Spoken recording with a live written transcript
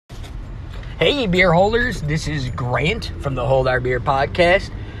Hey, beer holders, this is Grant from the Hold Our Beer podcast.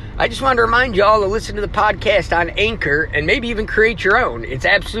 I just wanted to remind you all to listen to the podcast on Anchor and maybe even create your own. It's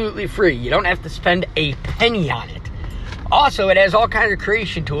absolutely free. You don't have to spend a penny on it. Also, it has all kinds of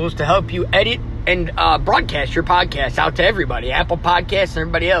creation tools to help you edit and broadcast your podcast out to everybody. Apple Podcasts and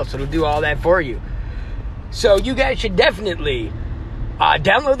everybody else. It'll do all that for you. So you guys should definitely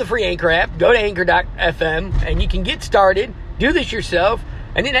download the free Anchor app, go to anchor.fm, and you can get started, do this yourself,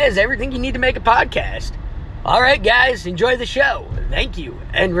 and it has everything you need to make a podcast. All right, guys, enjoy the show. Thank you.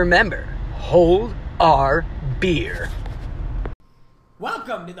 And remember, hold our beer.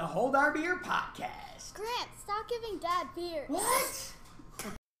 Welcome to the Hold Our Beer podcast. Grant, stop giving Dad beer. What?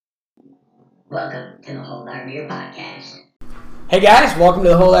 Welcome to the Hold Our Beer podcast. Hey, guys, welcome to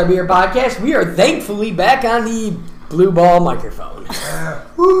the Hold Our Beer podcast. We are thankfully back on the Blue Ball microphone.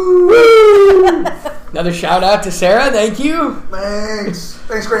 Woo! Another shout out to Sarah. Thank you.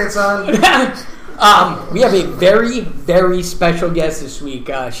 Thanks, grandson. We have a very, very special guest this week.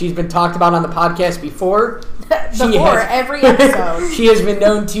 She's been talked about on the podcast before. Every episode. She has been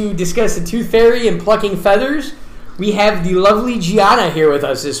known to discuss the Tooth Fairy and plucking feathers. We have the lovely Gianna here with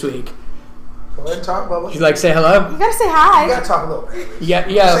us this week. Go ahead and talk, Bubba. You'd like to say hello? You gotta say hi. You gotta talk a little bit. Yeah,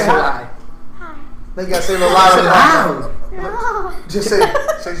 Say say hi. hi. Then you gotta say a little louder. Loud. No. Just say hi.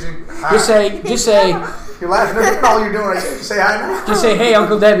 Just say, You're laughing at all you're doing right here. Say hi now. just say, hey,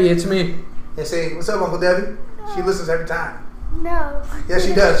 Uncle Debbie, it's me. And say, what's up, Uncle Debbie? She listens every time. No. Yes,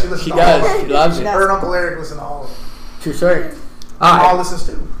 she does. She listens She to all of does. them. She loves it. Her and Uncle Eric listen to all of them. True story. All All right. listens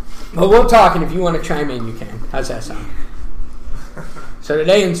too. Well, we'll talk, and if you want to chime in, you can. How's that sound? So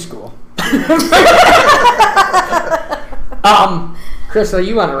today in school. Crystal,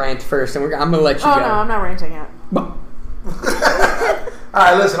 you want to rant first, and I'm going to let you go. Oh, no, I'm not ranting yet. All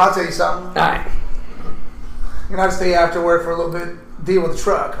right, listen, I'll tell you something. All right. You're not to stay after work for a little bit, deal with the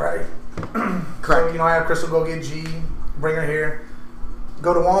truck, right? Correct. So, I have Crystal go get G, bring her here,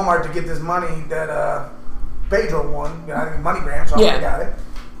 go to Walmart to get this money that Pedro won. I think MoneyGram, so I Yeah. got it.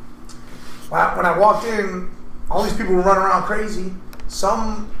 When I walked in, all these people were running around crazy.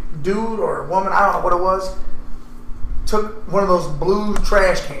 Some dude or woman, I don't know what it was, took one of those blue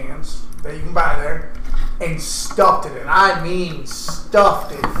trash cans that you can buy there and stuffed it in. I mean,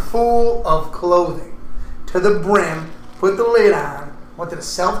 stuffed it full of clothing to the brim, put the lid on, went to the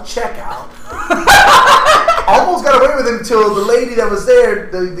self-checkout. Almost got away with it until the lady that was there,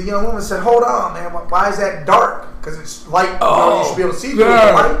 the young woman said, hold on, man, why is that dark? Because it's light, you should be able to see through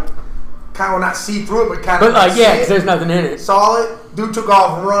it, right? Kind of not see through it, but kind of yeah, because there's nothing in it. saw it, dude took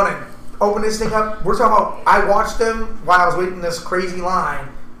off running. Opened this thing up. We're talking about, I watched them while I was waiting in this crazy line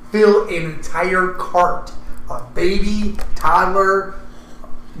fill an entire cart of baby, toddler,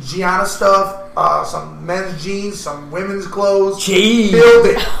 Gianna stuff, some men's jeans, some women's clothes. Jeez. Filled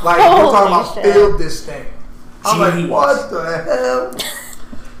it. Like, we're talking about shit. filled this thing. I'm Jeez. like, what the hell?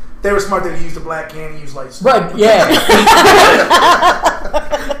 They were smart. They used a black can and used like. But, yeah.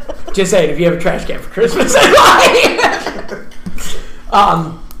 Just saying, if you have a trash can for Christmas,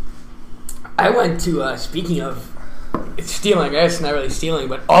 I went to, speaking of stealing, I guess not really stealing,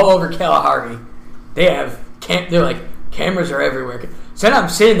 but all over Kalahari, they have, they're like, cameras are everywhere. So then I'm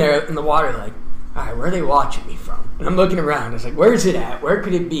sitting there in the water like, all right, where are they watching me from? And I'm looking around. I was like, where's it at? Where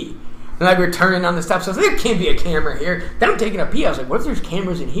could it be? And like we're turning on the steps. So I was like, there can't be a camera here. Then I'm taking a pee. I was like, what if there's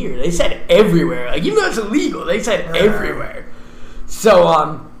cameras in here? They said everywhere. Like, even though it's illegal, they said everywhere. So,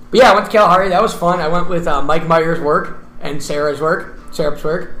 but yeah, I went to Kalahari. That was fun. I went with Mike Meyer's work and Sarah's work.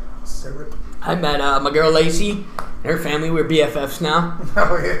 I met my girl Lacey and her family. We're BFFs now.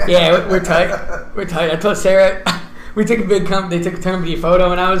 Oh, yeah. Yeah, we're tight. We're tight. I told Sarah, we took a big they took a company photo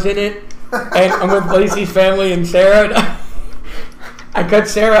when I was in it. And I'm with Lacey's family and Sarah. And I cut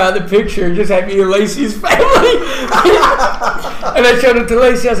Sarah out of the picture, just had me and Lacey's family. And I showed it to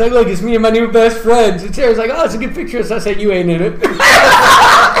Lacey. I was like, look, it's me and my new best friends. And Sarah's like, oh, it's a good picture. So I said, you ain't in it.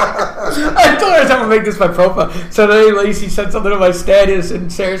 I told her I'm going to make this my profile. So then Lacey sent something to my status, and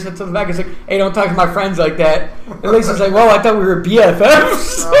Sarah sent something back. I was like, hey, don't talk to my friends like that. And Lacey's like, well, I thought we were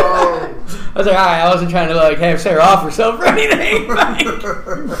BFFs. Oh. I was like, all right, I wasn't trying to like have Sarah off herself or anything.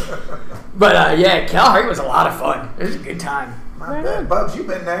 But yeah, Kalahari was a lot of fun. It was a good time. My bad. Bubs, you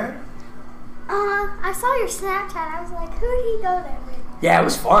been there. I saw your Snapchat. I was like, who did he go there with? Yeah, it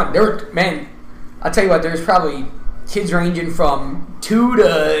was fun. There were, man, I'll tell you what, there's probably kids ranging from 2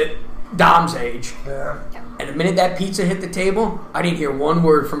 to Dom's age. Yeah. And the minute that pizza hit the table, I didn't hear one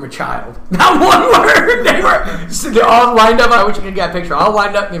word from a child. Not one word. They're all lined up. I wish I could get a picture. All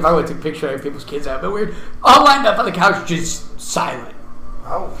lined up. If I would take a picture of people's kids out, but weird. All lined up on the couch, just silent.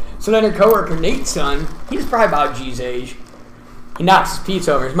 Oh. So then her coworker, Nate's son, he was probably about G's age. He knocks his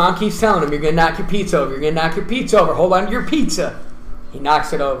pizza over. His mom keeps telling him, you're going to knock your pizza over. You're going to knock your pizza over. Hold on to your pizza. He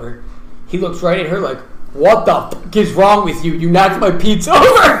knocks it over. He looks right at her like, what the fuck is wrong with you? You knocked my pizza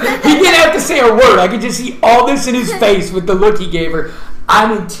over. He didn't have to say a word. I could just see all this in his face with the look he gave her.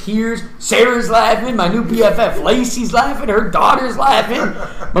 I'm in tears. Sarah's laughing. My new BFF Lacey's laughing. Her daughter's laughing.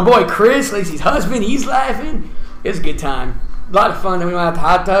 My boy Chris, Lacey's husband, he's laughing. It was a good time. A lot of fun. Then we went out to the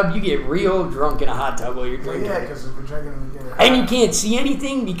hot tub. You get real drunk in a hot tub while you're drinking. Yeah, because if you're drinking, you get it. And you can't see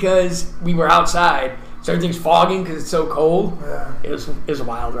anything because we were outside. So everything's fogging because it's so cold. Yeah. It was a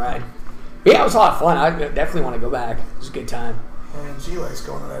wild ride. But yeah, it was a lot of fun. I definitely want to go back. It was a good time. And she likes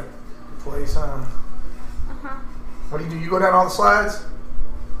going to that place, huh? Uh-huh. What do? You go down all the slides?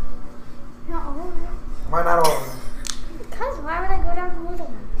 Not all of them. Why not all of them? Because why would I go down the little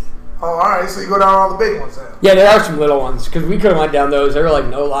ones? Oh, all right. So you go down all the big ones then. Yeah, there are some little ones because we could have went down those. There were like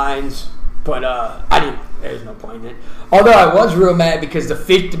no lines, but I didn't. There's no point in it. Although I was real mad because the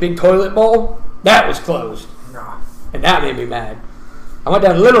big toilet bowl, that was closed, No. and that made me mad. I went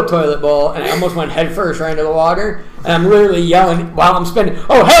down the little toilet bowl and I almost went head first right into the water, and I'm literally yelling while I'm spinning.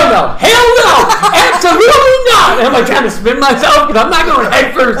 Oh hell no! Hell no! Absolutely not! And I'm like trying to spin myself because I'm not going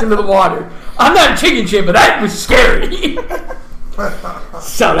head first into the water. I'm not a chicken shit, but that was scary.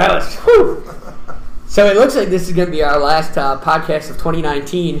 So that was. Whew. So it looks like this is going to be our last podcast of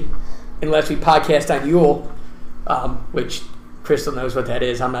 2019, unless we podcast on Yule, which Crystal knows what that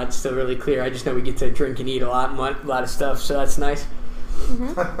is. I'm not still really clear. I just know we get to drink and eat a lot of stuff, so that's nice.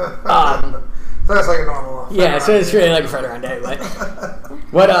 So that's like a normal. Yeah, so it's really like a Friday around day. But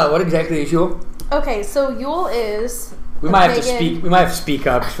what exactly is Yule? Okay, so Yule is. We might have to speak. We might have to speak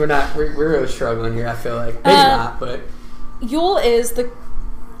up because we're really struggling here. I feel like maybe not, but Yule is the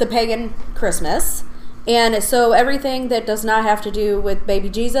pagan Christmas, and so everything that does not have to do with baby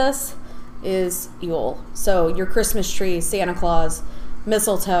Jesus is Yule. So your Christmas tree, Santa Claus,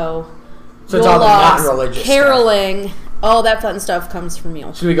 mistletoe, so it's all the non-religious caroling, stuff. All that fun stuff comes from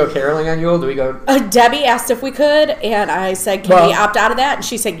Yule. Should we go caroling on Yule? Do we go? Debbie asked if we could, and I said, "Can we opt out of that?" And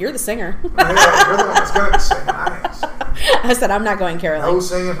she said, "You're the singer." Yeah, you're the one that's gonna be singing. I ain't singing. I said, "I'm not going caroling." No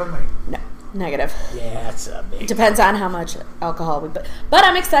singing from me. No, negative. Yeah, it's a big. Depends on how much alcohol we put. But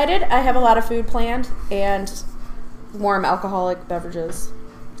I'm excited. I have a lot of food planned and warm alcoholic beverages.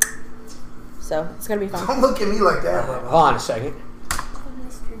 So it's going to be fun. Don't look at me like that, bro. Hold on a second.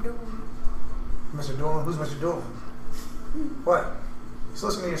 Mr. Doom. Mr. Doolin? Who's Mr. Doolin? What? He's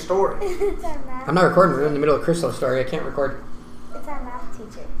listening to your story. It's our math. I'm not recording. We're in the middle of Crystal's story. I can't record. It's our math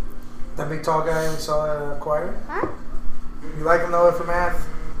teacher. That big tall guy we saw at choir? Huh? You like him though for math?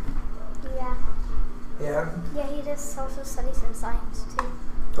 Yeah. Yeah. Yeah, he does social studies and science too.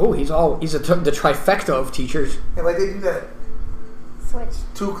 Oh, he's the trifecta of teachers. Yeah, like they do that Switch.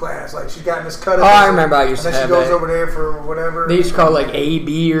 2 class. Like she got Miss Cutter. Oh, I remember I used to and then have she goes that. over there for whatever. They used to call it like A,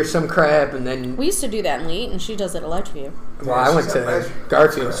 B or some crap, and then. We used to do that in Leet, and she does it at Ledgeview. Well, I went to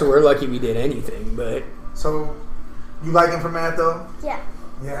Garfield, so we're lucky we did anything. But So, you like him for math though? Yeah.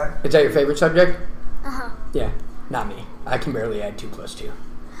 Yeah. is that your favorite subject? Uh-huh. Yeah, not me. I can barely add 2 plus 2.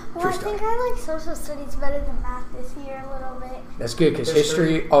 Well, I think I like social studies better than math this year a little bit. That's good because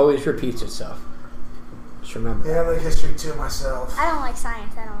history always repeats itself. Just remember. Yeah, I like history too myself. I don't like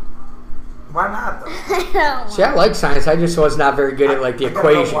science. I don't. Why not though? I don't. See, I like science. I just was not very good at like the I gotta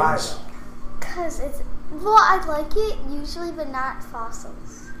know why, equations. Because it's. Well, I like it usually, but not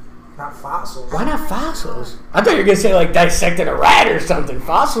fossils. Not fossils. Why not fossils? I thought you were gonna say like dissecting a rat or something.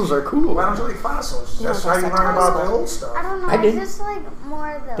 Fossils are cool. Why don't you like fossils? You That's don't how you dissect learn about the fossils. old stuff. I don't know. I I did. just like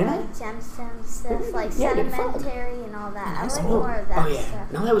more of the Did I? like gemstone stuff, like Yeah, they're fun. sedimentary and all that. I like Oh, more of that oh yeah.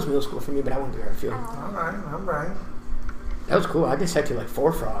 stuff. No, that was middle school for me, but I went to Garfield. All right. That was cool. I dissected like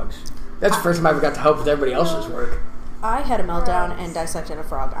 4 frogs. That's the first time I ever got to help with everybody else's work. I had a meltdown and dissected a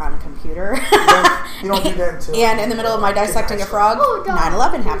frog on a computer. You don't do that until. And in the middle of my dissecting a frog, Oh, don't.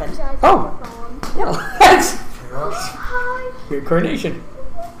 9/11 happened. Oh. No, that's Hi. good coordination.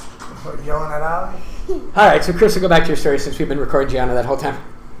 What, yelling at Ali? All right, so Chris, will go back to your story since we've been recording Gianna that whole time.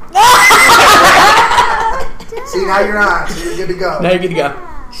 See, now you're on. So you're good to go. Now you're good to go.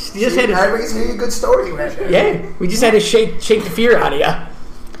 You just had to, Everybody's hearing a good story right there. yeah, we just had to shake the fear out of you.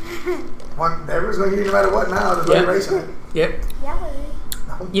 Everyone's going to hear you no matter what now. There's Yeah. no erasing it. Yep. Yeah,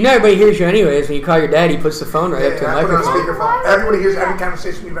 baby. You know everybody hears you anyways. When you call your dad, he puts the phone right up to the Yeah, I put it on microphone. speakerphone. Everybody hears every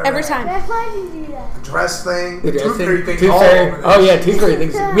conversation we've ever Every had. time. That's why you do that. Dress thing, The the dress tooth thing? fairy thing. Tooth fairy. Oh yeah, tooth fairy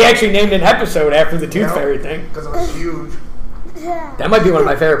things. We actually named an episode after the tooth fairy thing. Because it was huge. Yeah. That might be one of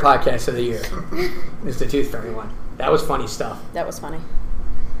my favorite podcasts of the year. Is the tooth fairy one. That was funny stuff. That was funny.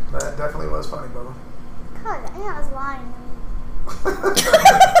 That definitely was funny, Bubba. God, yeah, I was lying.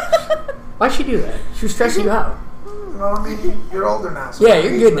 Why'd she do that? She was stressing you out. Well, I mean, you're older now. So Yeah,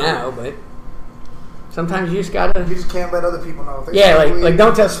 you're good now, but sometimes you just gotta. You just can't let other people know. If they Yeah, believe, like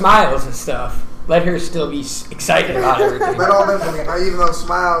don't tell Smiles and stuff. Let her still be excited about everything. Let all them believe. Even though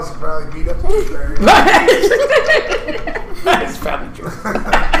Smiles would probably beat up the Blueberry. That's probably true.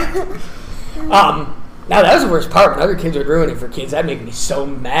 Now that was the worst part. When other kids would ruin it for kids, that'd make me so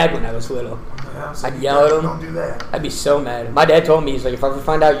mad when I was little. Yeah, so I'd yell at them. Don't do that. I'd be so mad. My dad told me, he's like, if I ever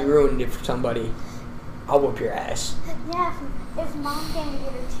find out you ruined it for somebody, I'll whoop your ass. Yeah, if mom came to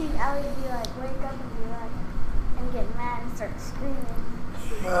get her too, Ellie would be like, wake up and be like, and get mad and start screaming.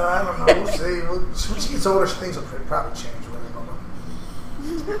 Well, I don't know. We'll see. When she gets older, things will probably change.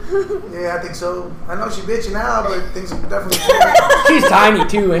 Yeah, I think so. I know she's bitching now, but things will definitely change. She's tiny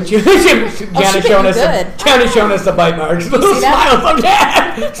too, and Gianna's showing us the bite marks. Little Smiles like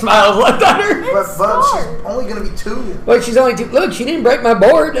that. Smiles left on her. But she's only gonna be 2. But she's only 2. Look, she didn't break my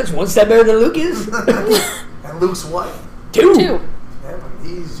board. That's one step better than Luke is. And Luke's what? 2. Yeah, but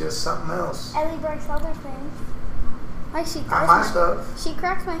he's just something else. Ellie breaks other things. Like she Not my stuff. She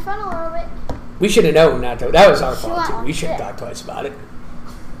cracks my phone a little bit. We should have known not to. That was our She fault too. won't We should have fit. thought twice about it.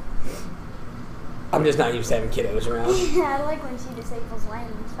 I'm just not used to having kiddos around. Yeah, I like when she disables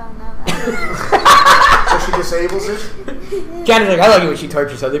Landon's phone now. So she disables it? Gianna's like, I like it when she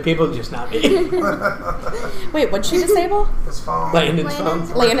tortures other people, just not me. Wait, what'd she disable? His phone. Landon's phone.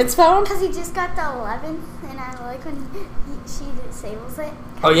 Landon's phone? Because he just got the 11, and I like when she disables it.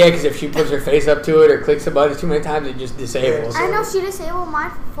 Oh yeah, because if she puts her face up to it or clicks the buttons too many times, it just disables. I know she disabled mine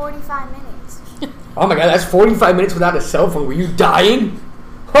for 45 minutes. Oh my god, that's 45 minutes without a cell phone. Were you dying?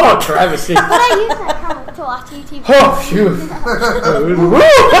 Oh, travesty. But I use that kind of to watch YouTube. Oh, shoot. Woo!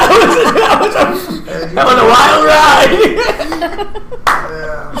 That was a wild ride.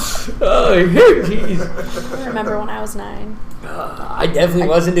 Yeah. Oh, jeez. I remember when I was 9. I definitely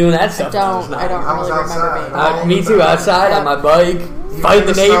wasn't doing that stuff. I don't I really was remember outside. being. Me too, outside on my bike, fighting the in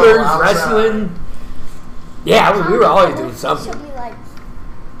the snow, neighbors, outside. wrestling. Yeah, we were always doing She'll something. be like,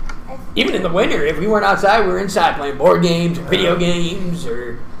 Even in the winter, if we weren't outside, we were inside playing board games or video games.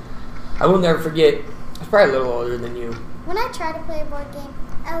 Or I will never forget. I was probably a little older than you. when I try to play a board game,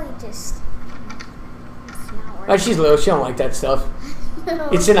 Ellie just, it's not Oh, working. she's little. She don't like that stuff.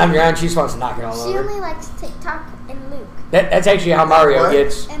 It's sitting on the ground. She just wants to knock it all She over. only likes TikTok and Luke. That's actually how Mario What?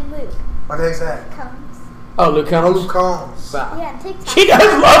 gets. And Luke What the heck's that? comes. Oh, Luke Oh, Combs. Luke Combs. Wow. Yeah, TikTok. She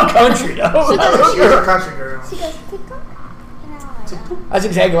does love country, though. She's a country girl. She goes, TikTok? And I'm like, oh. That's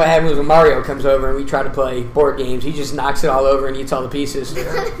exactly what happens when Mario comes over and we try to play board games. He just knocks it all over and eats all the pieces.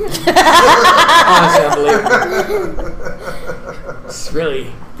 Honestly, unbelievable. It's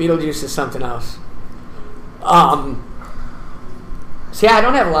really, Beetlejuice is something else. So yeah, I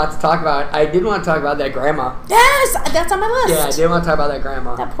don't have a lot to talk about. I did want to talk about that grandma. Yes, that's on my list. Yeah, I did want to talk about that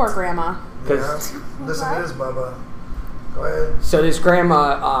grandma. That poor grandma. Yeah. Listen to this, Bubba. Go ahead. So this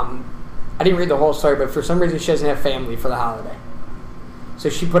grandma, I didn't read the whole story, but for some reason she doesn't have family for the holiday. So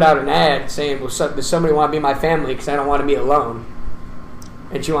she put out an ad saying, well, does somebody want to be my family because I don't want to be alone?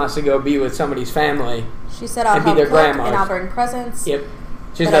 And she wants to go be with somebody's family. She said, I'll And be help their cook grandmas. and I'll bring presents. Yep.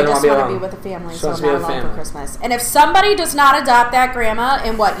 She But I doesn't just want want to to be be alone. with a family, She so wants I'm to be not with alone family. for Christmas. And if somebody does not adopt that grandma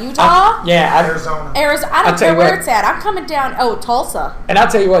in what, Utah? Arizona. Arizona, I I'll don't tell care you where what. it's at. I'm coming down. Oh, Tulsa. And I'll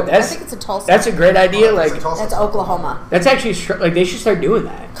tell you what, I that's think it's a Tulsa. that's a great idea. Like That's Oklahoma. that's actually like they should start doing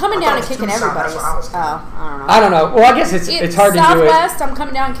that. Coming I down thought and it was kicking Tucson, everybody's. that's what I was thinking. I don't know. I don't know. Well, I guess it's hard to do it. Southwest, I'm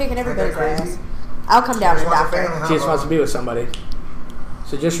coming down and kicking everybody's crazy? ass. I'll come down and Just wants a adopt her. family, huh, She just wants to Bubba? be with somebody.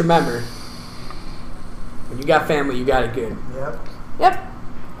 So just remember, when you got family, you got it good. Yep. Yep.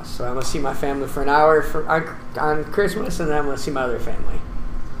 So I'm gonna see my family for an hour on Christmas, and then I'm gonna see my other family.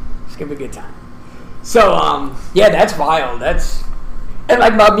 It's gonna be a good time. So yeah, that's wild. That's and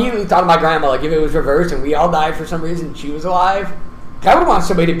like I immediately thought of my grandma. Like if it was reversed and we all died for some reason, and she was alive, I would want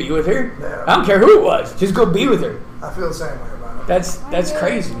somebody to be with her. Yeah. I don't care who it was. Just go be with her. I feel the same way about it. That's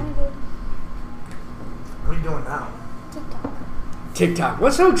crazy. What are you doing now? TikTok. TikTok.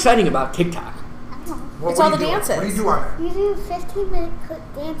 What's so exciting about TikTok? I don't know. What It's do all you the do? dances. What do you do on there? You do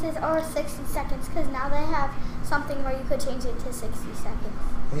 15-minute dances or 60 seconds because now they have something where you could change it to 60 seconds.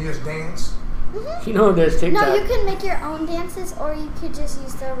 And you just dance? Mm-hmm. You know who does TikTok? No, you can make your own dances or you could just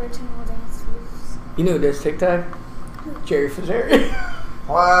use the original dance moves. You know who does TikTok? Jerry Fazeri.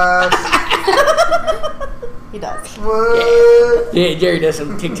 What? He does. What? Yeah, Jerry does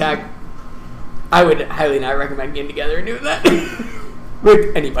some TikTok. I would highly not recommend getting together and doing that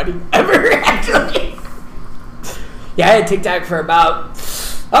with anybody ever, actually. Yeah, I had TikTok for about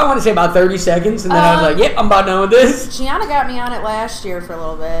I want to say about 30 seconds, and then I was like, yep, I'm about done with this. Gianna got me on it last year for a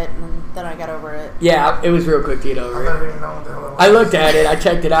little bit, and then I got over it. Yeah, it was real quick to get over I it. never even know what the hell it was. I looked at it, I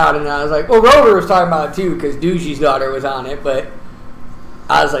checked it out, and I was like, well, Rover was talking about it too, because Dougie's daughter was on it, but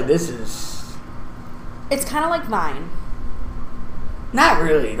I was like, this is... It's kind of like Vine. Not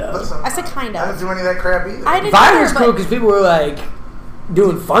really, though. Listen, I said kind of. I didn't do any of that crap either. I didn't Vine either, was cool but because people were like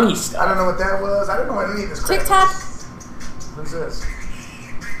doing funny I stuff. don't know what that was. I didn't know what any of this crap TikTok. was. Who's this?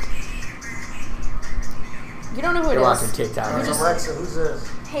 You don't know who it You're watching is. TikTok. Who's Right? Alexa? Who's this?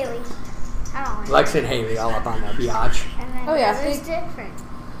 Haley. I don't know. Lex and Haley all up on that biatch. And then Oh, yeah, others they- different.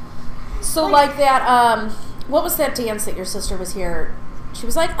 So like that, what was that dance that your sister was here? She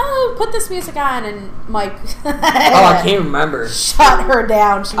was like, oh, put this music on, and Mike Oh, I can't remember. shut her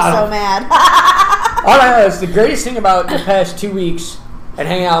down. She was I so don't- mad. All I know is the greatest thing about the past 2 weeks and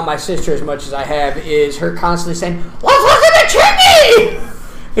hanging out with my sister as much as I have is her constantly saying, let's look at the chimney!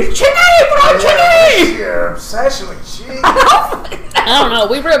 It's chimney! Put on chimney! Your obsession with cheese. I don't know.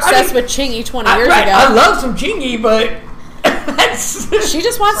 We were obsessed with Chingy 20 years I ago. love some chingy, but that's... She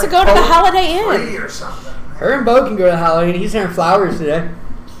just wants to go to the Holiday Inn. Free or something. Her and Bo can go to Halloween. He's sending flowers today.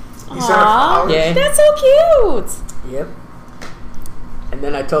 You sent her Aw, flowers? Yeah. that's so cute. Yep. And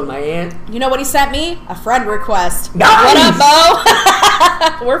then I told my aunt, You know what he sent me? A friend request. Nice! What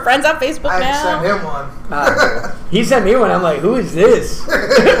up, Bo? We're friends on Facebook I had to send now. him one. he sent me one. I'm like, who is this?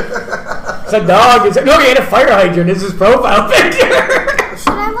 It's a dog. It's no, he had a fire hydrant. It's his profile picture.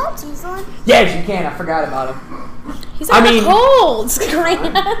 Should I let Giselin? Yes, you can. I forgot about him. He's like, I mean- cold.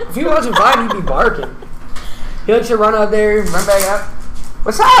 Grant. If he wasn't fine, he'd be barking. He likes to run out there, run back up.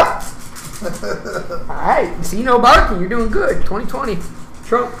 What's up? All right. See, no barking. You're doing good. 2020.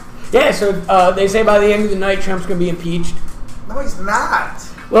 Trump. Yeah, so they say by the end of the night, Trump's going to be impeached. No, he's not.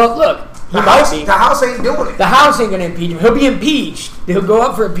 Well, look. He The might house, be. the house ain't doing it. The House ain't going to impeach him. He'll be impeached. He'll go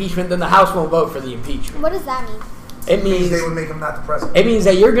up for impeachment, then the House won't vote for the impeachment. What does that mean? It means means they would make him not the president. it means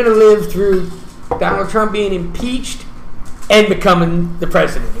that you're going to live through Donald Trump being impeached and becoming the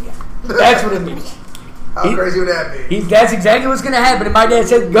president again. That's what it means. How crazy would that be? That's exactly what's going to happen. And my dad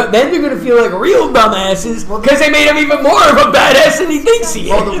said, then they're going to feel like real dumbasses because they made him even more of a badass than he thinks he is.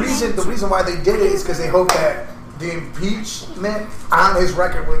 Well, the reason why they did it is because they hope that the impeachment on his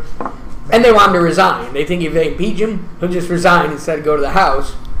record would. And they want him to resign. They think if they impeach him, he'll just resign instead of go to the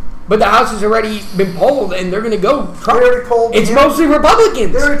House. But the House has already been polled, and they're going to go Trump. They already polled It's him. mostly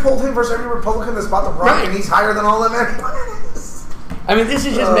Republicans. They already pulled him versus every Republican that's about to run, Right. and he's higher than all of them anyways. I mean, this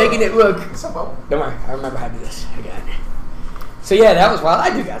is just making it look... So, Don't worry, I remember how to do this. I got it. So yeah, that was wild.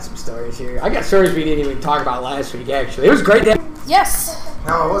 I do got some stories here. I got stories we didn't even talk about last week, actually. It was great to have... Yes.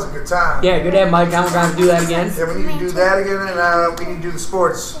 no, it was a good time. Yeah, good to have Mike on. We're going to do that again. Yeah, we need to do that again, and we need to do the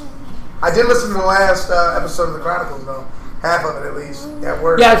sports. I did listen to the last episode of the Chronicles, though. Half of it, at least, at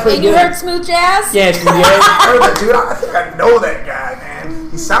work. Yeah, it's pretty And you good. heard Smooth Jazz? Yeah, it's pretty good. I heard that dude. I think I know that guy,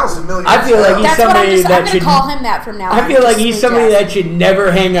 man. He sounds familiar. I feel like he's That's what I'm somebody just. that I'm going should... to call him that from now on. I feel like Just he's Smooth somebody Jazz. that should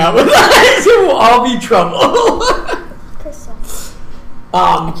never hang out with us. It will all be trouble. Crystal.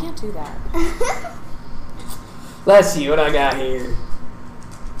 I can't do that. Let's see what I got here.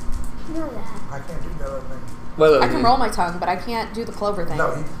 You know that. I can't do that other thing. What I can roll my tongue, but I can't do the clover thing.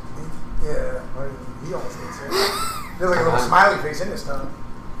 No, yeah, he almost did it. There's like a little smiley face in his tongue.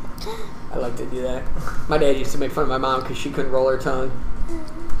 I like to do that. My dad used to make fun of my mom because she couldn't roll her tongue.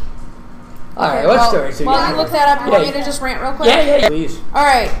 All right, what story? So While you look that up, you want me Yeah. to just rant real quick? Yeah, please. All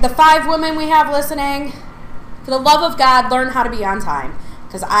right, the 5 women we have listening, for the love of God, learn how to be on time.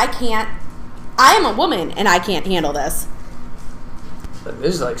 Because I can't. I am a woman, and I can't handle this.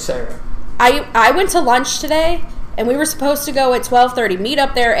 This is like Sarah. I went to lunch today, and we were supposed to go at 12:30. Meet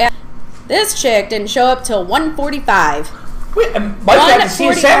up there. At, this chick didn't show up till 1:45. Wait, and Mike got to see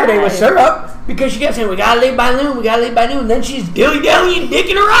us 1:45. Saturday with syrup because she kept saying, we got to leave by noon, we got to leave by noon. And then she's dilly-dallying,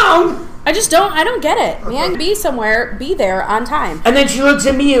 dicking around. I don't get it. Man, be somewhere, be there on time. And then she looks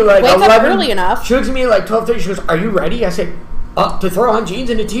at me at like Wake up 11. early enough. She looks at me at like 12:30. She goes, are you ready? I said, to throw on jeans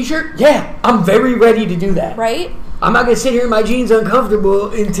and a t-shirt? Yeah, I'm very ready to do that. Right? I'm not going to sit here in my jeans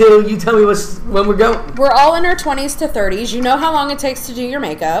uncomfortable until you tell me when we're going. We're all in our 20s to 30s. You know how long it takes to do your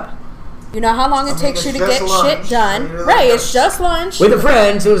makeup. You know how long it takes you to it's get just shit lunch. done. I mean, Right, that's- it's just lunch. With a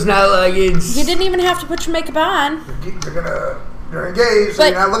friend, so it's not like it's... You didn't even have to put your makeup on. You're engaged, so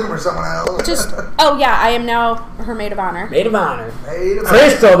But- you're not looking for someone else. Just, oh yeah, I am now her maid of honor. Maid of honor. Maid of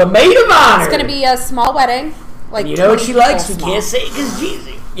Crystal, the maid of honor. It's going to be a small wedding. Like You know what 20 she likes? We people can't small. say because Jesus.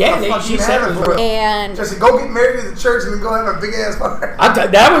 Yeah, What the fuck she you said having it. for? And Just go get married at the church and then go have a big ass party.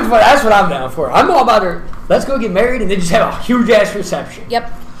 That's what I'm down for. I'm all about her. Let's go get married and then just have a huge ass reception. yep.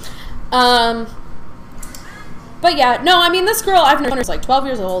 But yeah, no, I mean, this girl, I've known her since like 12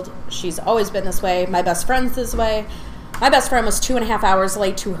 years old. She's always been this way. My best friend's this way. My best friend was 2.5 hours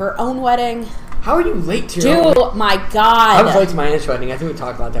late to her own wedding. How are you late to your own? Dude, my God. I was late to my aunt's wedding. I think we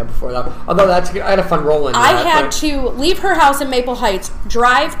talked about that before, though. Although I had a fun roll in. I had to leave her house in Maple Heights,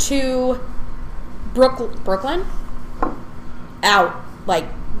 drive to Brooklyn? Out, like,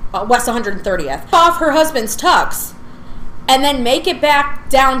 West 130th. Off her husband's tux. And then make it back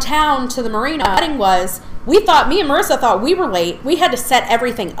downtown to the marina. The wedding was, me and Marissa thought we were late. We had to set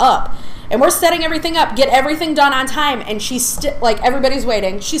everything up. And we're setting everything up, get everything done on time, and she's still, like, everybody's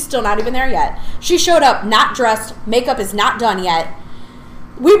waiting. She's still not even there yet. She showed up not dressed. Makeup is not done yet.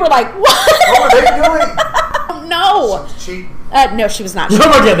 We were like, what? What were they doing? No. Cheating. No, she was not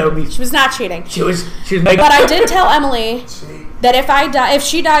cheating. She was not cheating. She was making. But I did tell Emily that if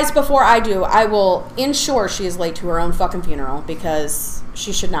she dies before I do, I will ensure she is late to her own fucking funeral because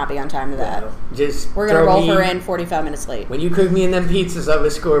she should not be on time to that. We're gonna roll her in 45 minutes late. When you cook me in them pizzas off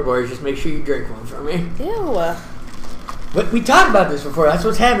the scoreboard, just make sure you drink one for me. Ew. But we talked about this before. That's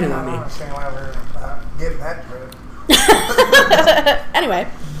what's happening with I don't me. understand why we're getting that bread. Anyway.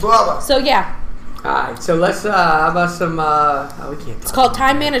 Blah. So yeah. Alright, so let's, how about some, we can't talk. It's called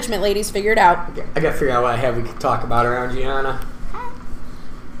time management, ladies. Figure it out. I gotta figure out what I have we could talk about around Gianna.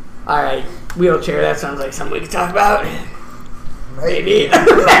 Alright, wheelchair, that sounds like something we could talk about. Maybe. Maybe,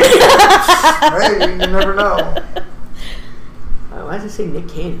 you never know. Why does it say Nick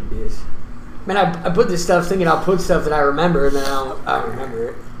Cannon, bitch? Man, I put this stuff thinking I'll put stuff that I remember, and then I don't remember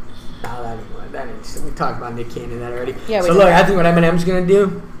it. No, that ain't. We talked about Nick Cannon that already. Yeah, so look, I think what Eminem's gonna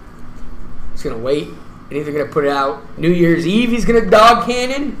do, he's gonna wait, and he's gonna put it out New Year's Eve. He's gonna dog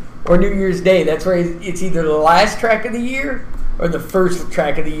Cannon, or New Year's Day. That's where it's either the last track of the year or the first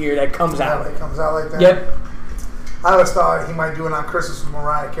track of the year that comes out. It comes out like that. Yep. I always thought he might do it on Christmas with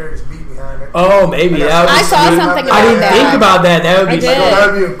Mariah Carey's beat behind it. Oh, maybe. I saw something about I didn't that. think about that. That would be.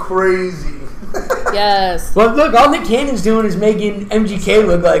 That would be crazy. Yes. Well, look, all Nick Cannon's doing is making MGK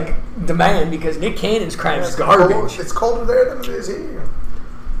look like the man because Nick Cannon's crime is garbage. It's colder there than it is here.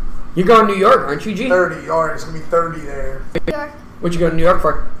 You're going to New York, aren't you, G? 30. All right, it's going to be 30 there. New York. What you going to New York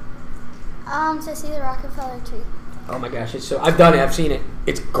for? To see the Rockefeller tree. Oh my gosh, it's so. I've done it. I've seen it.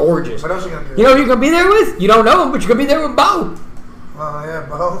 It's gorgeous. What else are you going to do? You know who you're going to be there with? You don't know him, but you're going to be there with Bo. Oh, yeah,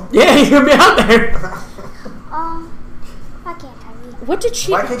 Bo. Yeah, he's going to be out there. I can't tell you. What did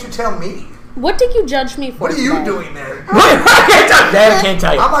she? Why can't you tell me? What did you judge me for? What are you today? doing there? Dad, I can't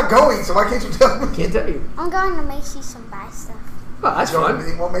tell you. I'm not going, so why can't you tell me? Can't tell you. I'm going to Macy's and buy stuff. Oh, that's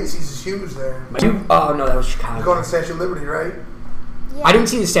fun. Well, Macy's is huge there. Oh, no, that was You're Chicago. going to Statue of Liberty, right? Yeah. I didn't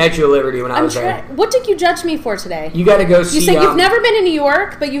see the Statue of Liberty when I was there. What did you judge me for today? You got to go see. You said you've never been in New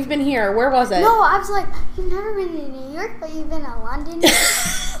York, but you've been here. Where was it? No, I was like, you've never been to New York, but you've been to London.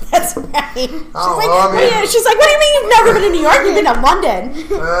 That's right. She's like, what do you mean you've never been to New York? You've been to London.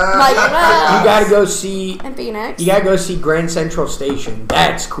 Like, well, you gotta go see. And Phoenix. You gotta go see Grand Central Station.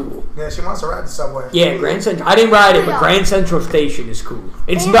 That's cool. Yeah, she wants to ride the subway. Yeah, Grand Central. I didn't ride it, but Grand Central Station is cool.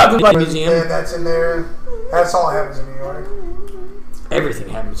 It's nothing like a museum. Yeah, that's in there. That's all happens in New York. Everything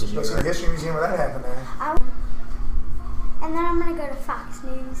happens in New Go see the York. History Museum where that happened there. And then I'm going to go to Fox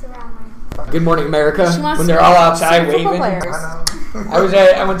News around there. Good Morning America. She wants When to they're all outside see football waving. players. I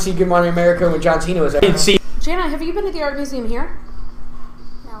know. I went to see Good Morning America when John Cena was there. I didn't see. Jana, have you been to the art museum here?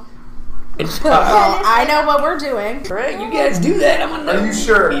 No. Well, I know what we're doing. Right, you guys do that. I'm gonna. Are you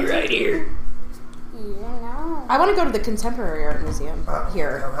sure? Be right here. No. I want to go to the Contemporary Art Museum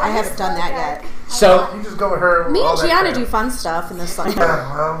here. yeah, I haven't done that yet. So You just go with her. Me all and that Gianna crap. do fun stuff in the summer.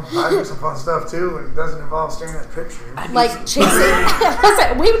 Yeah, well, I do some fun stuff too, and it doesn't involve staring at pictures. Like chasing.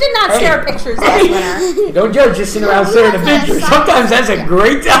 Listen, we did not stare at pictures last winter. don't judge just sitting around staring at pictures. Sometimes that's a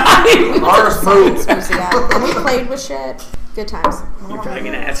great time. Artist move. And we played with shit. Good times. You're probably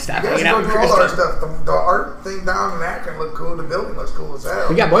gonna have to stop You guys hanging out go with do all our Krista. stuff. The art thing down in Akron looked cool. The building looks cool as hell.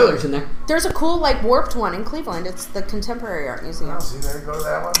 We got boilers in there. There's a cool like warped one in Cleveland. It's the Contemporary Art Museum. Oh, see, there you go to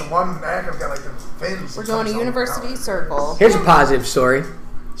that one. The one in Akron's got like the fins. We're going to University Circle. Here's a positive story.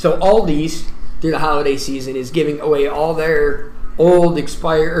 So Aldi's through the holiday season is giving away all their old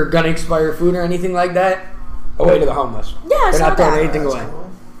gonna expire food or anything like that away to the homeless. Yeah, I They're saw not throwing that. anything away.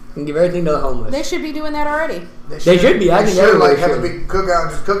 And give everything to the homeless. They should be doing that already. They should be. I They think should everybody like have a should. big cookout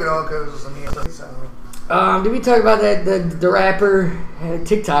and just cook it all because I mean. So. Did we talk about that? The rapper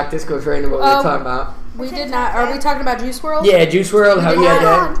TikTok. This goes right into what we were talking about. We did not. Are we talking about Juice WRLD? Yeah, Juice WRLD. How you had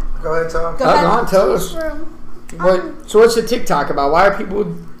that? Go ahead, talk. Go Oh, ahead. go on, tell us. So what's the TikTok about? Why are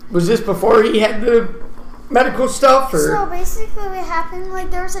people? Was this before he had the medical stuff? Or So basically what happened,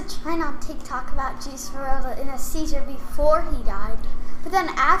 like there was a trend on TikTok about Juice WRLD in a seizure before he died. But then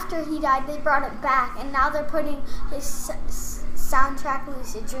after he died, they brought it back, and now they're putting his soundtrack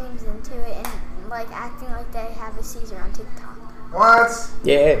Lucid Dreams into it and like acting like they have a seizure on TikTok. What?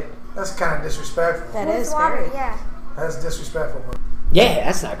 yeah, That's kind of disrespectful. That With is water, very. yeah. That's disrespectful. yeah,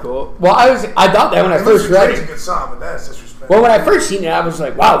 that's not cool. Well, I thought that when I And first Lucid read Dreams is it. a good song, but that's disrespectful. Well, when I first seen it, I was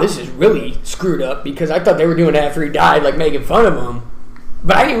like, wow, this is really screwed up because I thought they were doing it after he died, like making fun of him.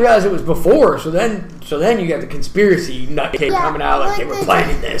 But I didn't realize it was before. So then you got the conspiracy nutcase Yeah, coming out like they were they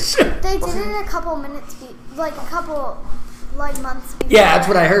planning did- this. They did it in a couple minutes, like a couple months before. Yeah, that's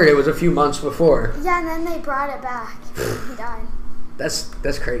what I heard. It was a few months before. Yeah, and then they brought it back. He died.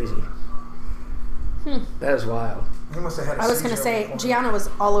 That's crazy. That is wild. He must have had a I was going to seizure say, before. Gianna was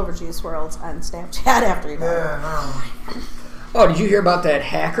all over Juice WRLD on Snapchat after he died. Yeah, Oh, did you hear about that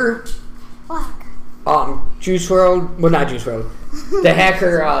hacker? Black. Juice WRLD. Well, not Juice WRLD. The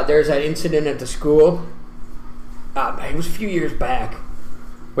hacker. There's that incident at the school. It was a few years back,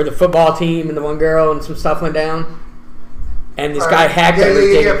 where the football team and the one girl and some stuff went down, and this no. guy hacked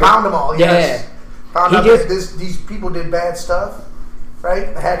everything. Yeah, found them all. Yes. Found He out just- that these people did bad stuff,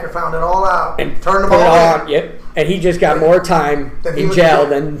 right? The hacker found it all out And turned them put it all in. on. Yep. And he just got more time Then he in was jail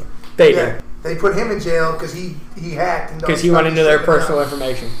there. than they Yeah, did they put him in jail because he hacked and done because he stuff went into their shouldn't have personal done.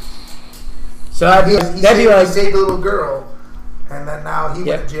 information. So that'd He be saved, like he saved the little girl, and then now he Yep.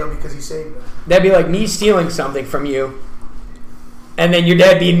 went to jail because he saved her. that'd be like me stealing something from you, and then your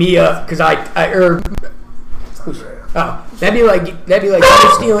dad beating me up because I that'd be like you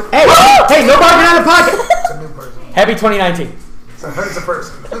stealing. Hey, no barking on the pocket. It's a new person. Happy 2019. It's a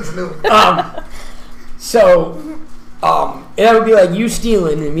person. It's a new. That would be like you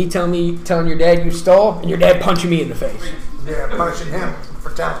stealing and me telling your dad you stole, and your dad punching me in the face Yeah, punishing him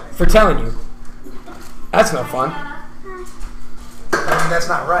for telling. for telling you. That's no fun. I mean, that's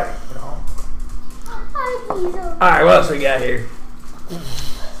not right, you know. All right, what else we got here?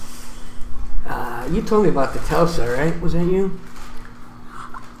 You told me about the Telsa, right? Was that you?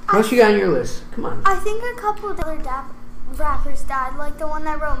 What else you got on your list? Come on. I think a couple of other rappers died, like the one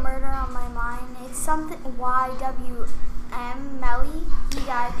that wrote Murder on My Mind. It's something YWM Melly. He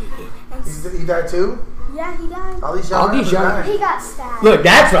died. And He died too? yeah, he died. All these young All these rappers young- died. He got stabbed. Look,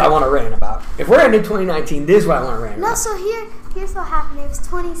 that's what I want to rant about. If we're ending 2019, this is what I want to rant No, about. so here's what happened. It was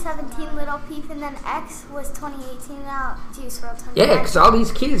 2017 Little Peep, and then X was 2018. Now Juice WRLD 2019. Yeah, because all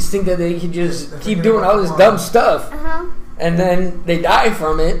these kids think that they can just keep doing all this dumb stuff, and then they die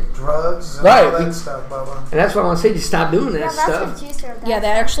from it. Drugs and Right, all that we- stuff, Bubba. And that's what I want to say. Just stop doing Yeah, that that's stuff. what Juice WRLD died. Yeah,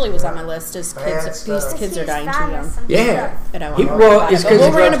 that actually was on my list. Is Bad kids? stuff. These kids are He's dying too found young. some Yeah. stuff. And I He, won't well, about it's it. But because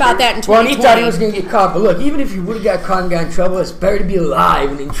we'll rant about that in Well, and he 2020. thought he was going to get caught. But look, even if he would have got caught and got in trouble, it's better to be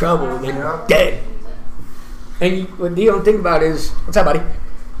alive and in trouble than Yeah. dead. And what he don't think about is what's up, buddy?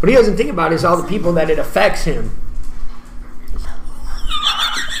 What he doesn't think about is all the people that it affects him.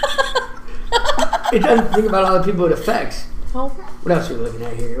 It doesn't think about all the people it affects. Oh, What else are we looking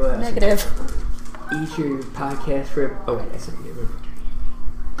at here? What else? negative. Eat your podcast for. Oh wait, that's not good.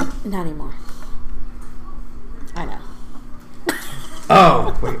 Not anymore. I know.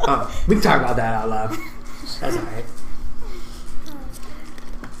 Oh wait. Oh, we can talk about that out loud. That's all right.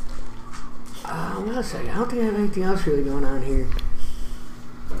 What else? I don't think I have anything else really going on here.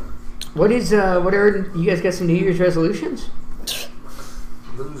 What is? What are you guys got some New Year's resolutions?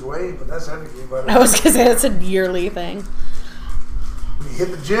 Lose weight, but that's everything. But I was gonna say that's a yearly thing. when you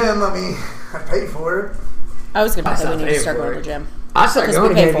hit the gym, I mean, I pay for it. I was gonna That's say we not need to paying start for going to it. the gym. I'll start 'Cause going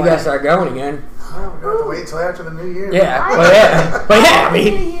we pay again if you for guys it. start going again. Well, we don't have to wait until after the new year. Yeah, I but yeah, I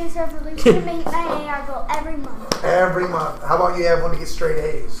New mean, Year's resolution to make my AR goal every month. Every month. How about you have one to get straight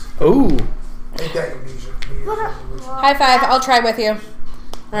A's? ooh, Ain't that your New Year's resolution? High five. I'll try with you.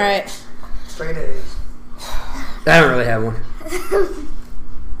 All right. Straight A's. I don't really have one.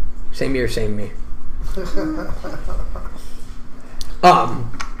 Same year, same me.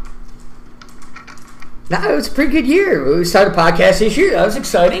 No, it was a pretty good year. We started a podcast this year. That was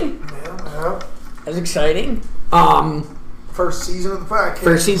exciting. Yeah. That was exciting. First season of the podcast.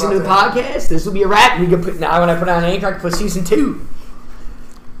 First season of the podcast. This will be a wrap. We can put now when I put on Anchor, I can put season 2.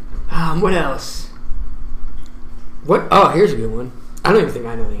 What else? What? Oh, here's a good one. I don't even think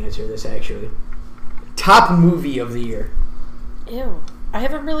I know the answer to this actually. Top movie of the year. Ew. I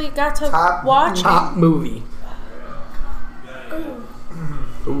haven't really got to Top watch. Top movie.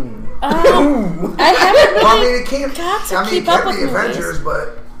 I haven't Well, I mean, really. it can't. got to I mean, keep it up can't be with movies. Avengers,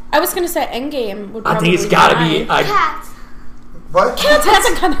 but I was gonna say Endgame would. I think it's probably got to be. mine. Cats. what? It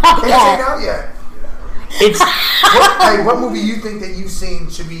hasn't come out Can't yet. take out yet. It's Hey, what movie you think that you've seen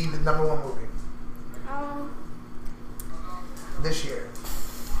should be the number one movie? This year.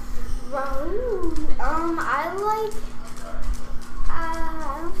 I like.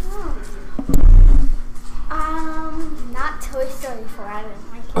 I don't know. Not Toy Story 4. I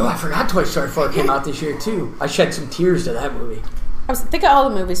didn't like it. Oh, I forgot Toy Story 4 came out this year, too. I shed some tears to that movie. I was thinking of all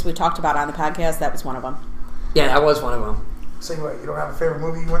the movies we talked about on the podcast. That was one of them. Yeah, that was one of them. Say what? You don't have a favorite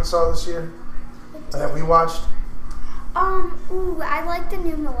movie you went and saw this year? Or that we watched? I like the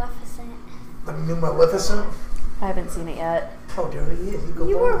new Maleficent. The new Maleficent? I haven't seen it yet. Oh, dude, it is.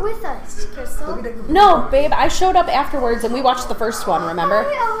 You were with us, Crystal. Look at that. No, babe, I showed up afterwards and we watched the first one, remember?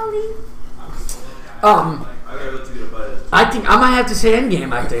 Hi, Ollie. I gotta go to get a bite. I think I might have to say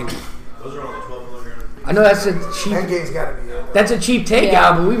Endgame, I think. Those are only 12 milligrams. I know that's a cheap Endgame's gotta be it. That's a cheap takeout,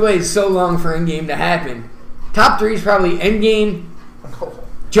 Yeah. but we waited so long for Endgame to happen. Top 3 is probably Endgame,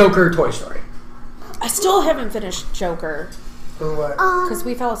 Joker, Toy Story. I still haven't finished Joker Who, what? because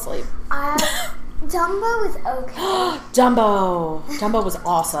we fell asleep. Dumbo was okay. Dumbo was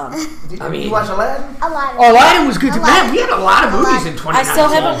awesome. I mean- you watch Aladdin? Aladdin. Oh, Aladdin was good too. Aladdin. Man, we had a lot of movies in 2019. I still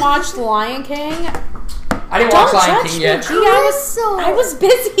haven't watched The Lion King. I didn't Don't watch Lion judge King me, yet. G. Crystal. I was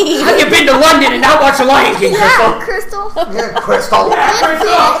busy. Have you been to London and not watched the Lion King, Yeah, Crystal? Crystal. Yeah, Crystal.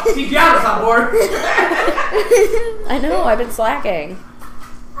 See, Gianna's on board. I know, I've been slacking.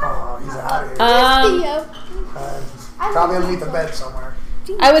 Oh, he's out of here. Um, Probably underneath the bed somewhere.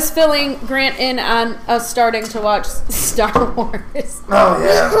 I was filling Grant in on us starting to watch Star Wars. Oh,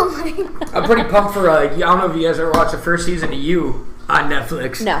 yeah. Oh my God. I'm pretty pumped for, I don't know if you guys ever watched the first season of BEAU on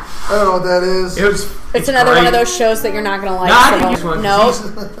Netflix. No. I don't know what that is. It's another one of great. those shows that you're not going to like. Nah, I so think this one. no.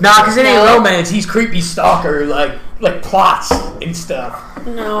 Nah, because it ain't No. romance. He's creepy stalker, like plots and stuff.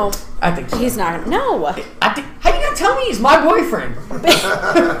 No. I think so. He's not going to. No. I think. How you gonna tell me he's my boyfriend?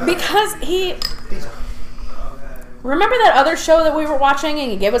 Because he... Remember that other show that we were watching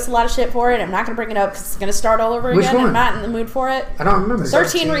and you gave us a lot of shit for it? I'm not going to bring it up because it's going to start all over Which again. one? I'm not in the mood for it. I don't remember.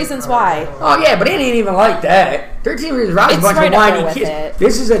 13 Reasons Why. Oh yeah, but it ain't even like that. 13 Reasons Why is a It's bunch right of up there whiny with kids. it.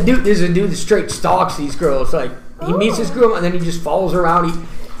 This is a dude that straight stalks these girls. Like he meets this girl and then he just follows her around.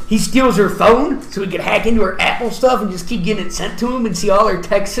 He steals her phone so he could hack into her Apple stuff and just keep getting it sent to him and see all her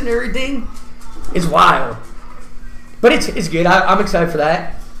texts and everything. It's wild, but it's good. I'm excited for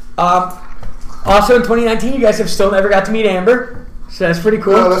that. Also in 2019, you guys have still never got to meet Amber, so that's pretty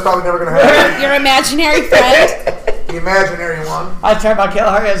cool. No, that's probably never going to happen. Your imaginary friend. The imaginary one. I was talking about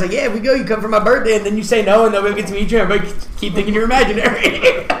Kalahari. I was like, "Yeah, we go. You come for my birthday, and then you say no, and then we'll get to meet you. And we keep thinking you're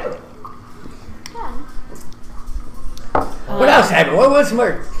imaginary." What else happened? What was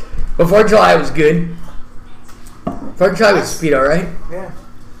more? Before July was good. Before July was Speedo, right? Yeah.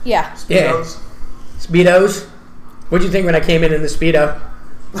 Yeah. Yeah. Those. Speedos. What'd you think when I came in the Speedo?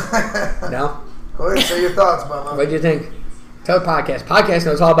 No. Go ahead, say your thoughts, Bubba. What'd you think? Tell the podcast. Podcast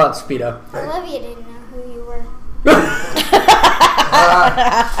knows all about Speedo. Olivia didn't know who you were.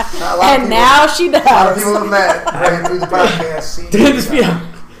 And now she A lot of does. people have met right through the podcast. See Dude, the Speedo.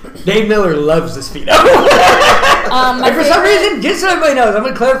 Dave Miller loves the Speedo. My And for some favorite- reason, just so everybody knows, I'm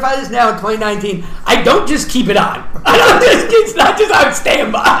going to clarify this now in 2019. I don't just keep it on. I don't just, it's not just on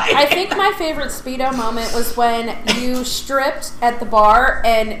standby. I think my favorite Speedo moment was when you stripped at the bar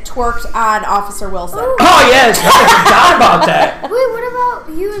and twerked on Officer Wilson. Oh, yes. I forgot about that. Wait, what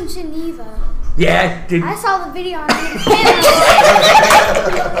about you in Geneva? Yeah, dude. I saw the video on YouTube.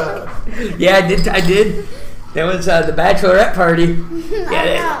 Yeah, I did. That was the bachelorette party.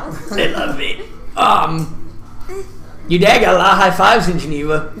 Yeah, know. they love me. Your dad got a lot of high fives in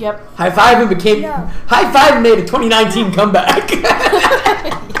Geneva. Yep. High five and became No. high five and made a 2019 comeback.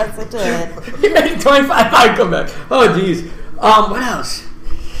 Yes, it did. He made a 25 comeback. Oh, jeez. What else?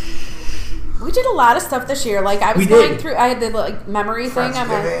 We did a lot of stuff this year. Like I was We going did. through, I had the like memory thing on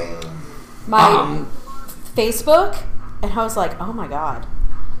my, Friendsgiving. my Facebook, and I was like, oh my god.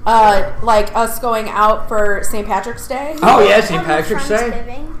 Like us going out for St. Patrick's Day, Oh yeah, St. Patrick's Day.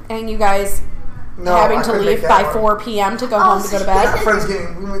 Friendsgiving. and you guys No, having I to couldn't leave make by that 4 p.m. to go Oh, home to go to one. bed.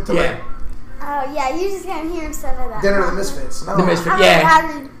 Friendsgiving. We went to Yeah. like Oh yeah, you just can't hear instead of that. dinner of the Misfits. No. The Misfits. I'm Yeah.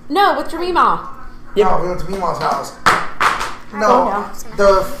 having. No, with your Mima. No, we went to Mima's house. No, Oh,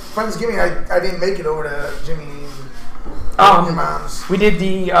 the Friendsgiving, I didn't make it over to Jimmy and your mom's. We did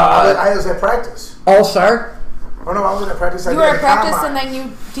the I was at practice. All-Star. Oh no, I was at practice. I You did were at at practice combine. and then you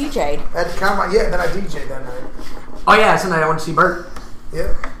DJ'd. At the combine, yeah. Then I DJ'd that night. Oh yeah, that's the night I went to see Bert.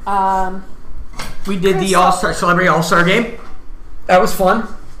 Yeah. We did the All-Star Celebrity All-Star game. That was fun.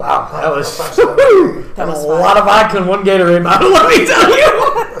 Wow, that was That was a fun. lot of vodka in one Gatorade bottle. Let me tell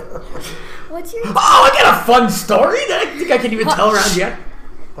you. What's your Oh, I got a fun story that I think I can even tell around yet.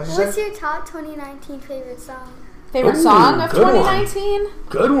 What'd you What's say? your top 2019 favorite song? Favorite Ooh, song of good one. 2019?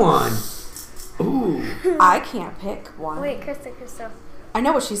 Good one. Ooh. I can't pick one. Wait, Krista. I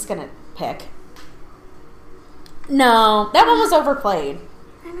know what she's gonna pick. No, that one was overplayed.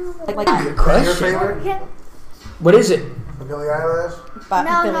 I know. Like Good Your question. favorite? Yeah. What is it? The Billie Eilish? but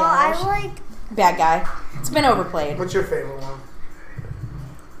No, Billie I Eilish. like. Bad Guy. It's been overplayed. What's your favorite one?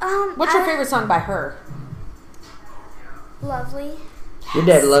 What's your favorite song by her? Lovely. Your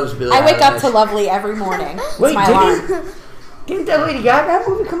dad loves Billie I wake up Eilish. to Lovely every morning. Wait, it's my alarm. didn't that Lady Gaga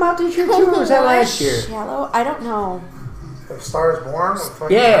movie come out this year too, or was that last year? Shallow? I don't know. The Star is Born?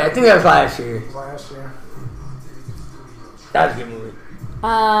 Yeah, I think that was last year. Last year. That was a good movie.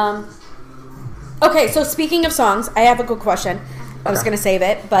 Okay, so speaking of songs, I have a good question. I was Okay. going to save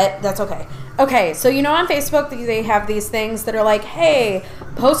it, but that's okay. Okay, so you know on Facebook they have these things that are like, hey,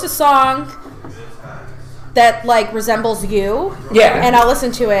 post a song that like resembles you. Yeah. And I'll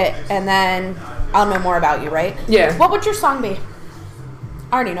listen to it and then I'll know more about you, right? Yeah. What would your song be?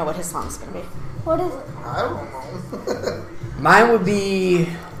 I already know what his song's going to be. What is it? I don't know. Mine would be.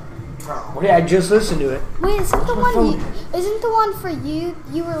 Well, yeah, I just listened to it. Wait, isn't the one phone. isn't the one for you?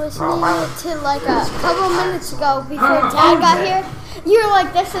 You were listening mine. to like a couple minutes ago before Dad got here. You were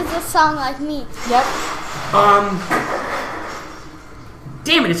like, "This is a song like me." Yep.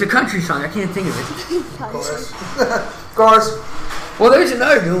 Damn it, it's a country song. I can't think of it. Of course. Well, there's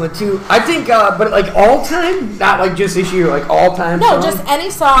another good one too. I think, but like all time, not like just this year, like all time. No, song. just any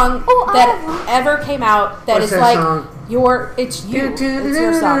song Oh, I that have one. ever came out that What's is that like song? it's you. It's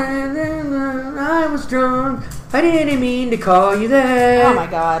your song. I was drunk. I didn't mean to call you that. Oh my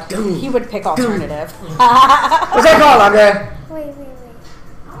god. Doom. He would pick alternative. What's that called, Andre? Wait.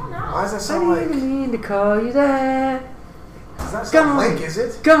 Why does that I sound didn't like... mean to call you that. Does that Gone. sound Link, is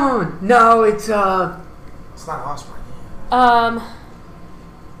it? Gone. No, it's It's not Offspring.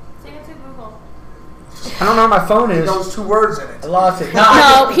 Sing it to Google. I don't know where my phone is. Those two words in I it. lost it.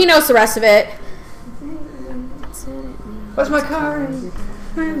 No, he knows the rest of it. What's my car?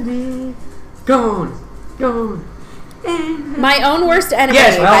 Gone. My Own Worst Enemy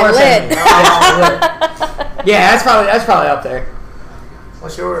Yes, my by worst Lid. enemy. Yeah, that's probably up there.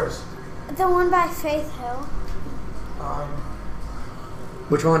 What's yours? The one by Faith Hill.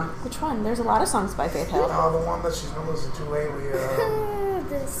 Which one? Which one? There's a lot of songs by Faith Hill. No, the one that she's been listening to lately.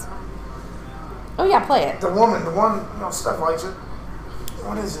 This. Oh yeah, play it. The woman, the one, Steph likes it.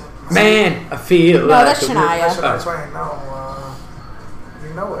 What is it? Man, I feel No, like that's a Shania. That's right. No,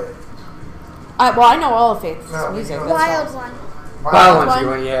 you know it. Well, I know all of Faith's No, music. you know That's Wild all. one. Wild One's a One. good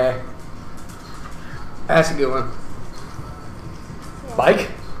one, yeah. That's a good one. Bike?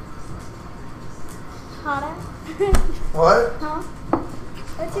 Hana. What? Huh?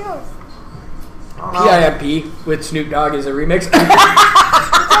 What's yours? PIMP with Snoop Dogg is a remix. Dad.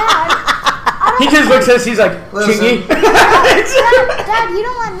 He just looks at us, he's like, Listen. Chingy. Dad, you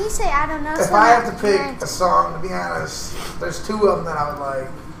don't let me say I don't know. If so I have to much. pick a song, to be honest, there's two of them that I would like.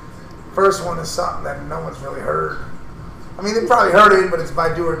 First one is something that no one's really heard. I mean, they probably heard it, but it's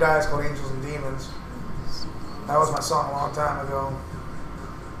by Do or Die. It's called Angels and Demons. That was my song a long time ago.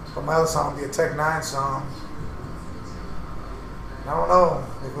 But my other song would be a Tech 9 song. I don't know.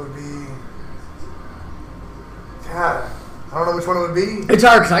 It would be... God, I don't know which one it would be. It's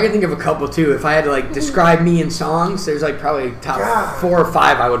hard because I can think of a couple too. If I had to like describe me in songs, there's like probably top God. 4 or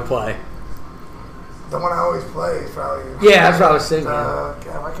 5 I would play. The one I always play is probably... Yeah, that's what I was thinking. God,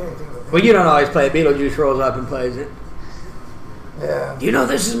 I can't even think of it. Well, you don't always play it. Beetlejuice rolls up and plays it. Yeah. You know,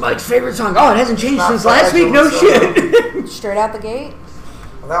 this is Mike's favorite song. Oh, it hasn't changed Not since last week. No fragile, shit. Straight out the gate.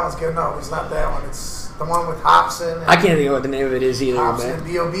 Well, that one's good. No, it's not that one. It's the one with Hobson. And I can't think of what the name of it is either. Hobson But and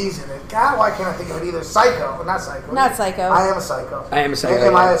B.O.B.'s in it. God, why can't I think of it either? Psycho. Well, not Psycho. Not Psycho. I Am a Psycho. I Am a Psycho,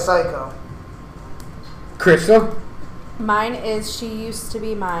 Am I yeah. a Psycho? Crystal? Mine is She Used to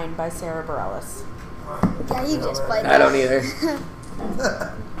Be Mine by Sarah Bareilles. Yeah, you just played I that. don't either.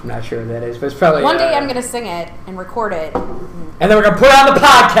 I'm not sure what that is, but it's probably... One day I'm going to sing it and record it. And then we're going to put it on the You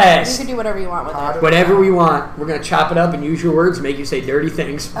podcast. can do whatever you want with it. Whatever we want. We're going to chop it up and use your words and make you say dirty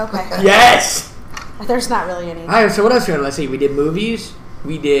things. Okay. Yes! There's not really any. All right, so what else we got? Let's see. We did movies.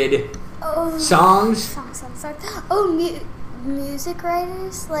 We did Oh, songs. songs. Oh, music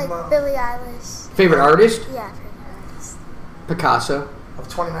writers like No. Billie Eilish. Favorite artist? Yeah, favorite artists. Picasso. Of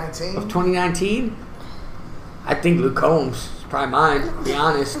 2019? Of 2019? I think Luke Combs is probably mine, to be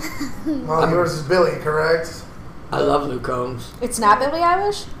honest. Well, yours is Billy, correct? I love Luke Combs. It's not Billie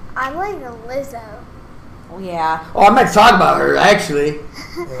Eilish? I like Lizzo. Oh, yeah. Oh, I meant to talk about her, actually.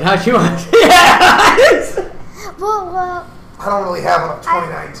 Yeah. How she wants. Yeah! Well, I don't really have one of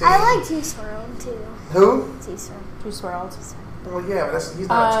 2019. I like Juice WRLD too. Who? Juice WRLD. Juice WRLD. Well, yeah, but he's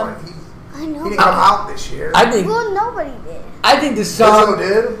not a 20. I know. He didn't come out this year. I think. Well, nobody did. I think the song. Lizzo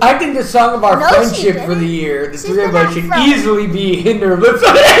did? I think the song of our No, she friendship for the didn't. year, the She's three of been us our should friend. easily be "Hinder Lips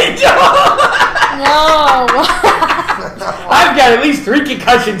on Angel." No. I've got at least 3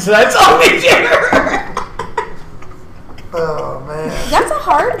 concussions to that song this year. Oh, man. That's a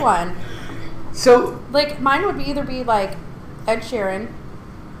hard one. So Like, mine would either be like Ed Sheeran,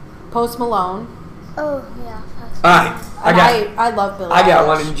 Post Malone. Oh, yeah. all right, And I I love Billie got Eilish.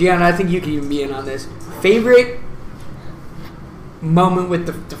 one, and Gianna, I think you can even be in on this. Favorite moment with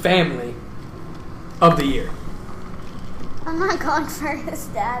the family of the year. I'm not going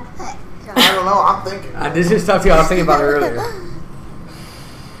first, Dad. I don't know. I'm thinking. This is tough, too. I was thinking about it earlier,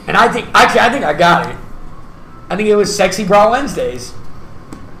 and I think I got it. I think it was Sexy Bra Wednesdays.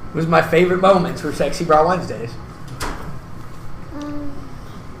 It was my favorite moments were Sexy Bra Wednesdays.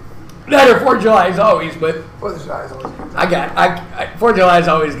 That or 4th of July is always, but 4th of July is always good. 4th of July is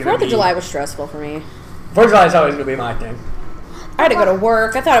always going to be. 4th of July was stressful for me. 4th of July is always going to be my thing. I had to go to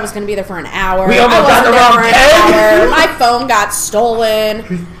work. I thought I was going to be there for an hour. We almost I got the wasn't there wrong for an keg. hour. My phone got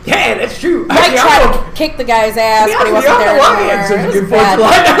stolen. Yeah, that's true. Mike Actually, tried I'm to kick the guy's ass, I but he wasn't there had such a anymore. good It 4th was of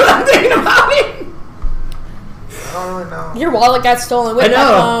July. bad. Now that I'm thinking about it. I don't really know. Your wallet got stolen I with my know.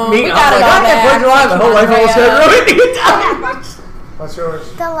 phone. Me, We I'm got it like, all I had 4th of back. July. My whole life almost got ruined. Good time. What's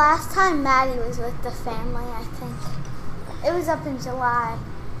yours? The last time Maddie was with the family, I think. It was up in July.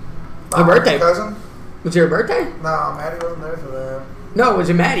 My birthday. Cousin? Was it your birthday? No, Maddie wasn't there for that. No, it was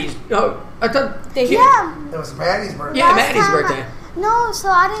Maddie's. No, I thought. Yeah. It was Maddie's birthday. Yeah, last Maddie's time birthday. No, so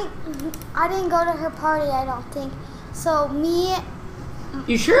I didn't go to her party, I don't think. So me,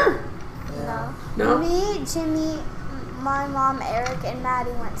 You sure? no. No? Me, Jimmy, my mom, Eric, and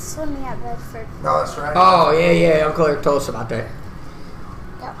Maddie went swimming at Bedford. No, that's right. Oh, yeah. Uncle Eric told us about that.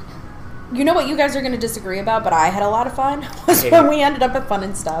 Yeah. You know what you guys are going to disagree about, but I had a lot of fun? Was when we ended up at Fun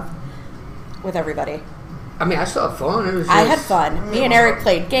and Stuff with everybody. I mean, I still had fun. It was I had just- fun. Me and Eric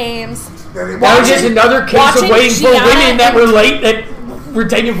played games. That was just another case of watching waiting for Gianna women that and- were late that were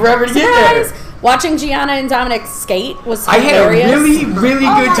taking forever to get there. Surprise! Watching Gianna and Dominic skate was I had a hilarious. really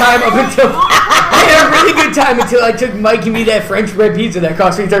good time up until I had a really good time until I took Mike and me that French bread pizza that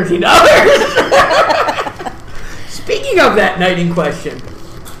cost me $13. Speaking of that night in question,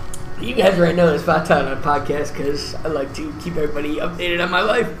 you guys already know this about time on a podcast because I like to keep everybody updated on my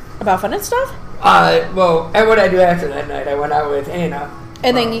life. About Fun and Stuff? Well, and what I do after that night, I went out with Anna.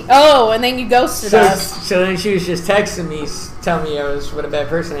 And then you ghosted us. So then she was just texting me, telling me what a bad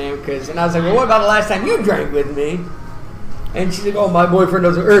person I am. And I was like, well, what about the last time you drank with me? And she's like, oh, my boyfriend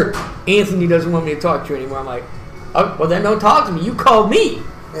doesn't, Anthony doesn't want me to talk to you anymore. I'm like, oh, well, then don't talk to me. You called me.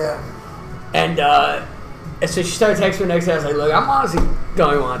 Yeah. And so she started texting me the next day. I was like, look, I'm honestly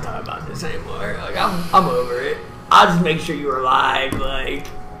don't even want to talk about this anymore. Like, I'm over it. I'll just make sure you were alive. Like,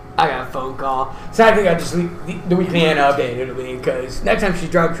 I got a phone call. So I think I just leave the weekly Anna updated me because next time she's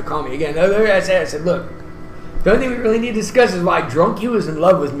drunk, she'll call me again. The other day I said, look, the only thing we really need to discuss is why drunk you is in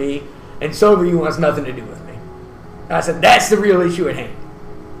love with me and sober you wants nothing to do with me. And I said, that's the real issue at hand.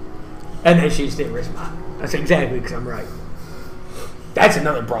 And then she just didn't respond. I said, exactly, because I'm right. That's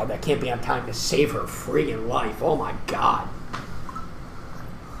another broad that can't be on time to save her friggin' life. Oh my God.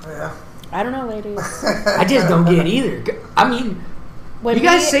 Yeah. I don't know, ladies. I just don't get it either. I mean, When you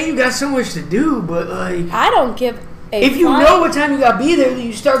guys we- say you got so much to do, but like, I don't give a if you flying- know what time you got to be there, then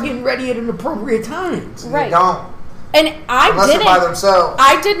you start getting ready at an appropriate time. Right. They don't. And I Unless didn't. they're by themselves.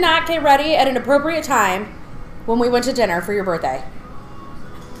 I did not get ready at an appropriate time when we went to dinner for your birthday.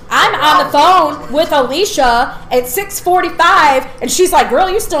 I'm on the phone with Alicia at 6:45, and she's like, "Girl,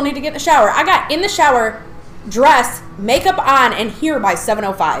 you still need to get in the shower." I got in the shower, dressed, makeup on, and here by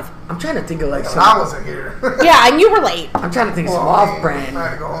 7:05. I'm trying to think of like I some. wasn't here. Yeah, and you were late. I'm trying to think of some Well, off-brand. I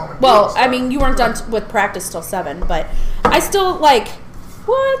had to go home and Well, do I stuff. mean, you weren't done with practice till 7, but I still like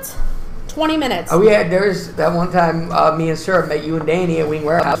what? 20 minutes. Oh yeah, there's that one time me and Sarah met you and Danny at Wing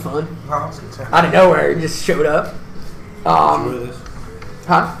Warehouse. Fun. No, I was gonna say. Out of nowhere, it just showed up. Would you wear this?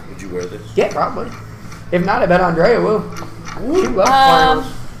 Huh? Would you wear this? Yeah, probably. If not, I bet Andrea will. She loves finals.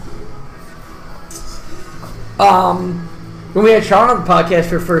 When we had Sean on the podcast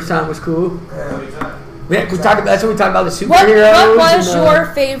for the first time was cool. Yeah. We talked about that's when we talked about the What superheroes. was and, your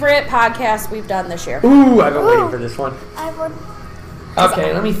favorite podcast we've done this year? Ooh, I've been waiting for this one. I would.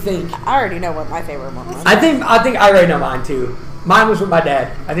 Okay, let me think. I already know what my favorite one was. I think I already know mine too. Mine was with my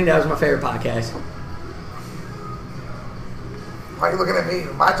dad. I think that was my favorite podcast. Why are you looking at me?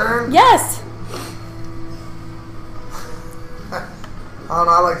 My turn? Yes. I don't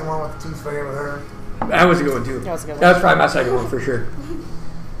know. I like the one with the tooth fairy with her. That was a good one too. That was a good one. That was probably my second one for sure.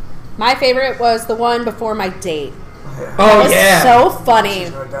 My favorite was the one before my date. Oh, It was yeah. so funny. She's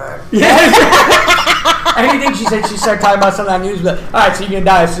gonna die. Anything she said, she started talking about something on news. But all right, so you're gonna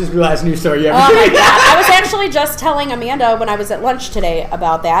die. This is the last news story you ever Oh my did. god! I was actually just telling Amanda when I was at lunch today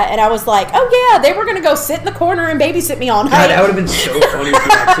about that, and I was like, "Oh yeah, they were gonna go sit in the corner and babysit me all night." God, that would have been so funny if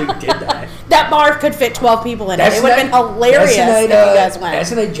you actually did that. That bar could fit 12 people in it. That's It would have been hilarious if you guys went. That's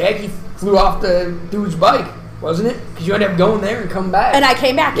the night Jackie flew off the dude's bike, wasn't it? Because you ended up going there and coming back. And I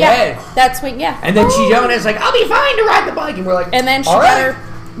came back. Yeah, that's when. Yeah. And then she's yelling at us like, "I'll be fine to ride the bike," and we're like, And then she "All got right." her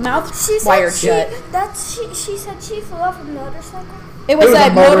mouth She said wired she, shut. she said she flew off a motorcycle. It was was a a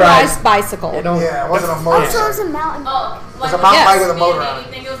motorized- motorized bicycle. It don't- Yeah, it wasn't a Oh, motorcycle. so it was a mountain. Oh, It was like a mountain Yes. bike with a me motor and on Amy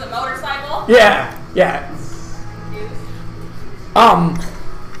it. think it was a motorcycle. Yeah, yeah.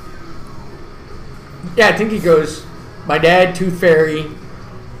 Yeah, I think he goes, my dad, Tooth Fairy,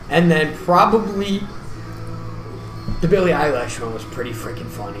 and then probably the Billie Eilish one was pretty freaking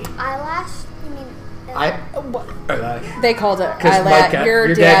funny. Eyelash? You mean? Eyelash. They called it 'Cause eyelash. Mike got- Your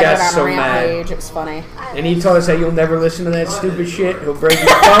your dad dad got went on so a mad. rampage. It was funny. And he told us that you'll never listen to that stupid shit. He'll break your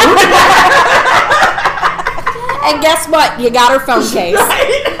phone. And guess what? You got her phone case.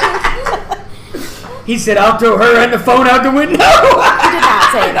 He said, "I'll throw her and the phone out the window." He did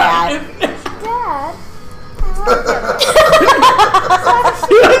not say that. Dad,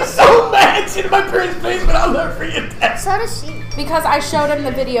 He was so mad sitting in my parents' basement. I'll never forget that. so does she. Because I showed him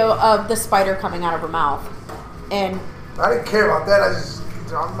the video of the spider coming out of her mouth. And I didn't care about that.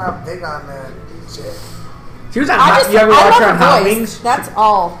 I'm not big on that shit. She was on I Hot, just, you ever I watch her love on her Hot voice. Wings? That's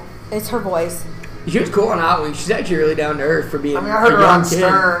all. It's her voice. She was cool on Hot Wings. She's actually really down to earth for being I mean, I heard a her young on kid.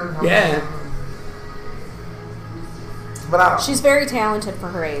 Stern. Yeah. But I don't. She's very talented for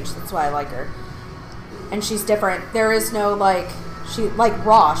her age. That's why I like her. And she's different. There is no raw.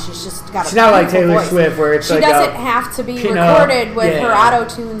 She's just got a She's not like beautiful Taylor voice. Swift where it's she like doesn't a have to be pin-up. recorded with her Yeah. auto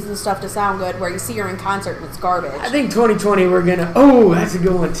tunes and stuff to sound good. Where you see her in concert and it's garbage. I think 2020 we're gonna. Oh, that's a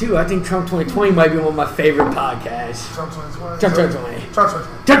good one too. I think Trump 2020 might be one of my favorite podcasts. Trump 2020. Trump 2020. Trump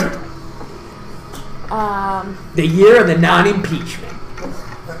 2020. Trump 2020. The year of the non-impeachment.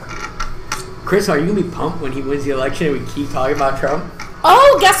 Chris, are you gonna be pumped when he wins the election and we keep talking about Trump?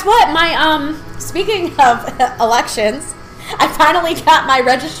 Oh, guess what? My speaking of elections, I finally got my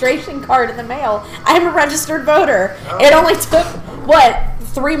registration card in the mail. I'm a registered voter. It only took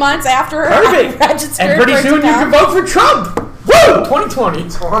 3 months after I Perfect. registered. And pretty for it to soon you come. can vote for Trump. Woo! 2020.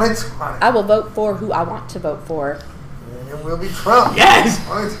 2020. I will vote for who I want to vote for. It will be Trump. Yes.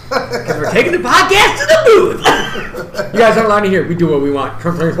 2020. Because we're taking the podcast to the booth. You guys aren't allowed to hear. We do what we want.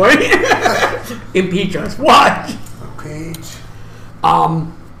 Trump 2020. Impeach us. Watch. Peach.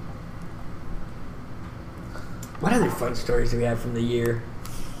 What other fun stories do we have from the year?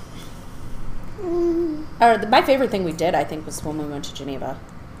 My favorite thing we did, I think, was when we went to Geneva.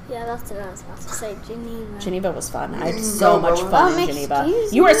 Yeah, that's what I was about to say. Geneva. Geneva was fun. I had Mm, so go, much Bella. fun in Excuse Geneva. me.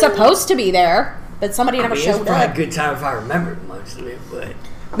 You were supposed to be there, but somebody never It's showed probably up. a good time if I remembered most of it, but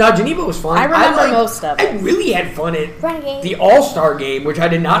no, Geneva was fun. I remember most of I it. really had fun at Renegade. the All-Star game, which I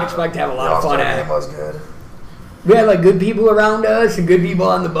did not expect to have a lot of fun Game at. was good. We had like good people around us and good people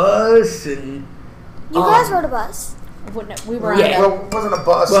on the bus, and You guys rode a bus. We were on Yeah. the Well, it wasn't a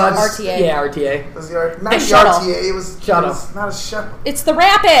bus. well, it was, RTA. Yeah, RTA. It was the, not The the shuttle. RTA. It was Shuttle. It was not a shuttle. It's the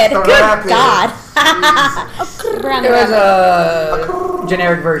Rapid. The Good Rapid. God. Jesus. We're on It the was Rapid. a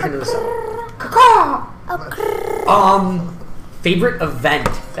generic version of the song. Favorite event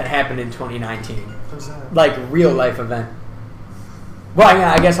that happened in 2019, Who's that? like real life event. Well,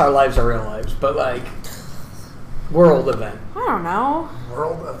 yeah, I guess our lives are real lives, but like world event. I don't know.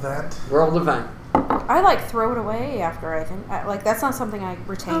 World event. World event. I throw it away after I think. That's not something I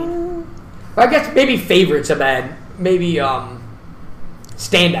retain. I guess maybe favorite's a bad. Maybe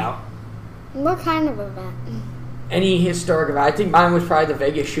standout. What kind of event? Any historic event. I think mine was probably the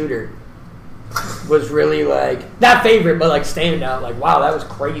Vegas shooter. Was really not favorite, but standout. Like, wow, that was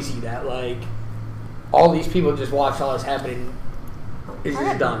crazy. That all these people just watched all this happening. Is I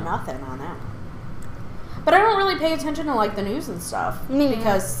just got done. nothing on that. But I don't really pay attention to the news and stuff Me neither.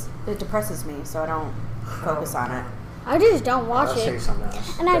 because it depresses me, so I don't focus on it. I just don't watch I'll say it. something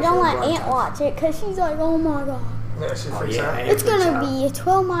else. And I That's don't really let broad Aunt time. watch it because she's like, oh my god. Yeah, she Oh, freaks yeah, out. I- It's freaks gonna out. be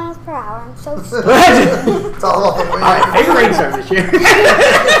 12 miles per hour. I'm so scared. It's all about the wind. All right, favorite rainstorm this year.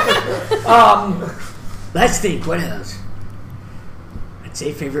 Let's think. What else? I'd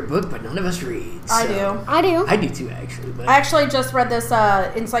say favorite book, but none of us read. I so- do. I do. I do too, actually. But I actually just read this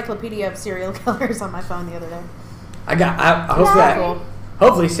encyclopedia of serial killers on my phone the other day.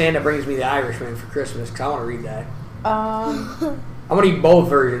 hopefully Santa brings me The Irishman for Christmas because I want to read that. Um, I want to read both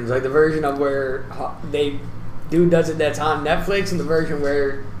versions, like the version of where dude does it that's on Netflix, and the version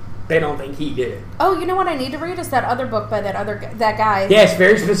where they don't think he did it. Oh, you know what I need to read is that other book by that guy. Yes,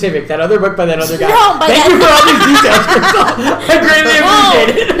 very specific. That other book by that other guy. No, by Thank you for all these details, Crystal. I greatly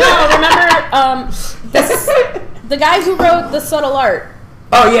appreciate it. No, remember the guy who wrote The Subtle Art.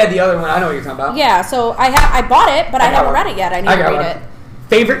 Oh yeah, the other one. I know what you're talking about. Yeah, so I bought it, but I haven't read it yet. I need to read it.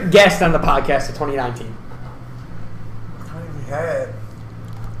 Favorite guest on the podcast of 2019? How many we had?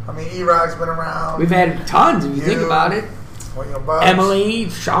 I mean, E-Rock's been around. We've had tons if you think about it. Well, you know, Bugs, Emily,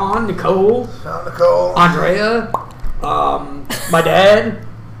 Sean, Nicole, Andrea, my dad,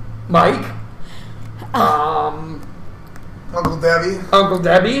 Mike, Uncle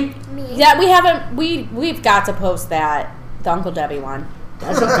Debbie. Me. Yeah, we haven't. We've got to post that the Uncle Debbie one.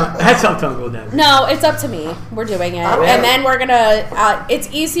 That's up to Uncle Debbie. No, it's up to me. We're doing it, and then we're gonna. It's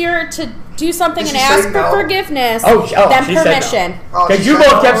easier to do something and ask for forgiveness than permission. Because you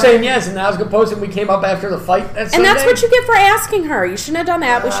both kept saying yes, and I was gonna post it. And we came up after the fight. And that's what you get for asking her. You shouldn't have done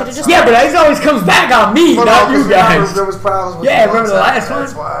that. We should have just. Yeah, but it always comes back on me, not you guys. There was problems with remember the last one?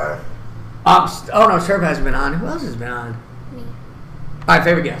 That's why. Oh no, Sherp hasn't been on. Who else has been on? Me. All right,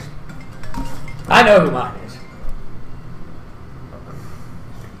 favorite guest. I know who mine is.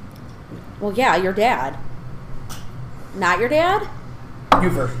 Well, yeah, your dad. Not your dad?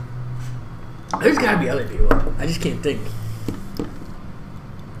 You first. There's got to be other people. I just can't think.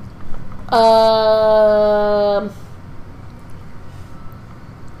 I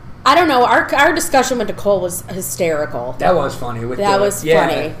don't know. Our discussion with Nicole was hysterical. That was funny.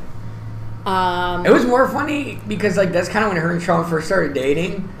 Funny. It was more funny because that's kind of when her and Sean first started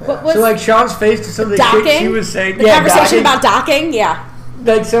dating. So Sean's face to some of the shit she was saying. The conversation about docking, yeah.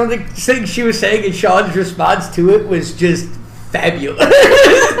 Like some of the things she was saying and Sean's response to it was just fabulous.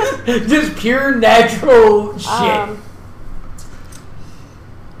 Just pure natural shit.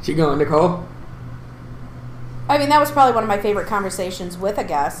 She going, Nicole? I mean, that was probably one of my favorite conversations with a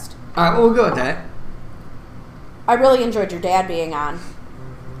guest. All right, well, we'll go with that. I really enjoyed your dad being on.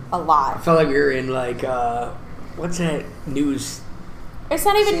 A lot. I felt like we were in what's that news? It's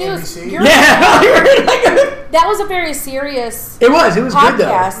not even CNBC? news. That was a very serious. It was good though.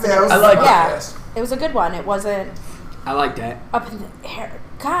 Podcast. Yeah, I like it. It was a good one. It wasn't. I like that. Up in the air.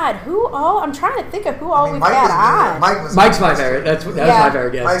 God, who all? I'm trying to think of who all we've Mike had on. Mike's my favorite. That was my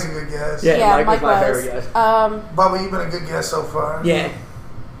favorite guest. Mike's a good guest. Yeah, Mike was my favorite guest. Bubba, you've been a good guest so far. Yeah,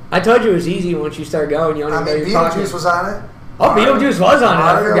 I told you it was easy once you start going. You don't even know you're talking. Beetlejuice was on it. Oh, Beetlejuice was on it.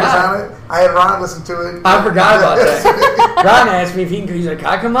 I forgot. Was on it. I had Ron listen to it. I forgot about that. Ron asked me if he can. He's like, "Can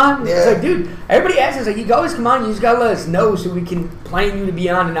I come on?" Yeah. I was like, "Dude, everybody asks us like, you can always come on. You just gotta let us know so we can plan you to be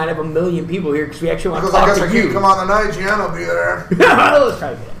on and not have a million people here because we actually want to talk to you." Come on tonight, Gianna will be there. Let's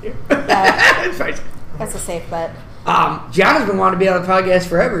try that. That's a safe bet. Gianna's been wanting to be on the podcast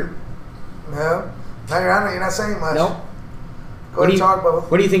forever. No, no, you're not saying much. Nope. Go ahead and talk, Bubba.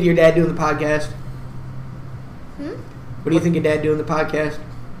 What do you think your dad doing the podcast? Hmm? What do you think your dad doing the podcast?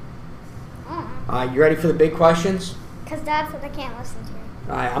 You ready for the big questions? Because Dad said I can't listen to it.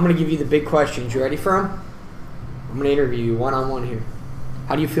 All right, I'm going to give you the big questions. You ready for them? I'm going to interview you one-on-one here.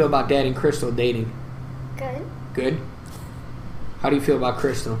 How do you feel about Dad and Crystal dating? Good. Good? How do you feel about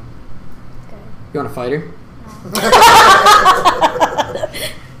Crystal? Good. You want to fight her?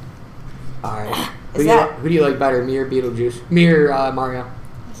 All right. Who do you like better, me or Beetlejuice? Me or Mario?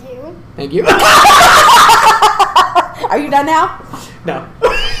 You. Thank you. Are you done now? No.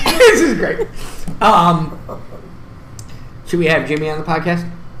 This is great. Should we have Jimmy on the podcast?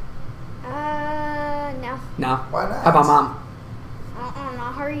 No. No. Why not? How about Mom? No,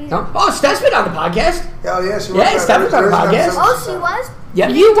 hurry. No. Oh, Steph's been on the podcast. Oh, yeah, she was. Yeah, Steph was on the podcast. Oh, she was? Yeah.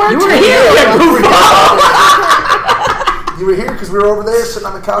 You were here. You were here because we were over there sitting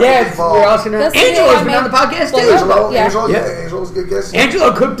on the couch. Yeah, we were all sitting there. Angela's been on the podcast too. Angelo was a good guest.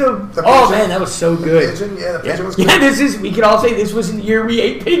 Angelo cooked the pigeon. Oh man, that was so good. The pigeon was good. Yeah, we could all say this was in the year we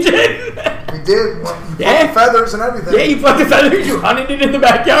ate pigeon. We did. Yeah. Feathers and everything. Yeah, you plucked the feathers, you hunted it in the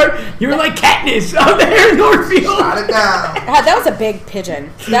backyard. You were like Katniss out there in Northfield. Shot it down. God, that was a big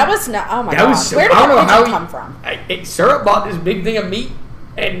pigeon. That was not. Oh my that God. Was so, Where did I don't the know pigeon how come from? Syrup bought this big thing of meat,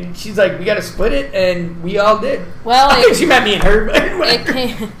 and she's like, "We got to split it," and we all did. Well, I think she met me and her.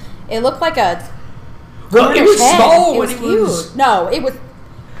 It looked like a. Well, it was small when it it was huge. was. No, it was.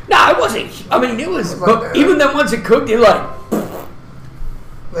 No, it wasn't. I mean, it was. Like But that. even then, once it cooked, it like.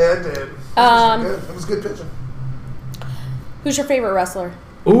 Yeah, it did. It was good pigeon. Who's your favorite wrestler?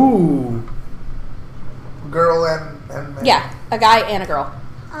 Ooh. Girl and man. Yeah, a guy and a girl.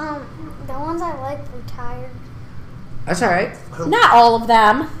 The ones I like retired. That's all right. Not all of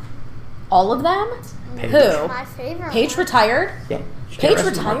them. All of them? Paige. Who? My favorite Paige one. retired? Yeah. She Paige can't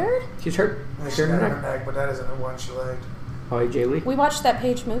wrestle anymore. retired? She's hurt. She got her neck, but that isn't the one she liked. Holly J. Lee. We watched that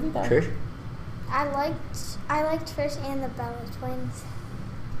Paige movie though. Trish. I liked Trish and the Bella Twins.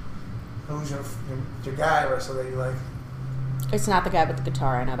 Who's your guy wrestler that you like? It's not the guy with the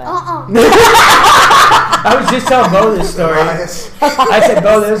guitar. I know that. I was just telling Bo this story. Elias. I said,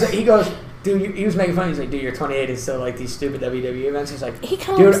 Bo, he goes, dude, he was making fun. He's like, dude, you're 28 and still like these stupid WWE events. He's like, He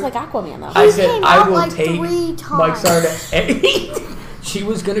kind dude, of looks like Aquaman though. I said, came I out will like take 3 Mike times. Sarda. She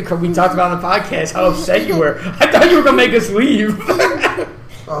was going to, we talked about on the podcast how upset you were. I thought you were going to make us leave.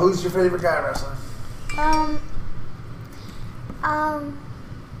 Oh, who's your favorite guy wrestler? I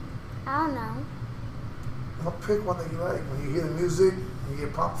don't know. Well, pick one that you like. When you hear the music, you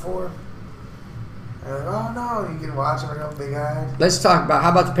get pumped for it. And you're like, oh no, you get to watch it, real big eyed. Let's talk about,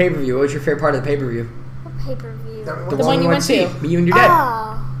 how about the pay-per-view? What was your favorite part of the pay-per-view? What pay-per-view? The one we you went to. Me, you, and your dad.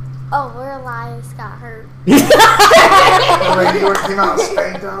 Oh, where Elias got hurt. Randy Orton came out and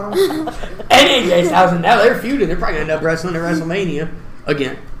spanked on him. And AJ Styles, and now they're feuding. They're probably going to end up wrestling at WrestleMania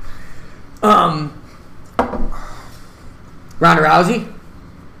again. Ronda Rousey.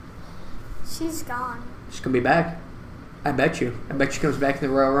 She's gone. She's going to be back. I bet you. I bet she comes back in the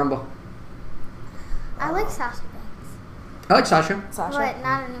Royal Rumble. I like Sasha Banks. I like Sasha. Sasha. But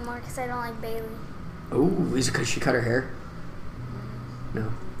not anymore because I don't like Bailey. Oh, is it because she cut her hair?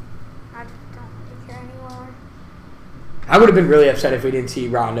 No. I don't like her anymore. I would have been really upset if we didn't see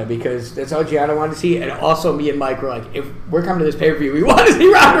Ronda because that's all Gianna wanted to see. And also me and Mike were like, if we're coming to this pay-per-view, we want to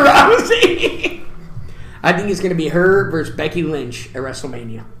see Ronda Rousey. I think it's going to be her versus Becky Lynch at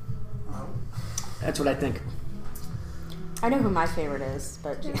WrestleMania. That's what I think. I know who my favorite is,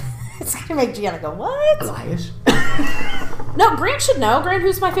 but it's going to make Gianna go, what? Elias. No, Grant should know. Grant,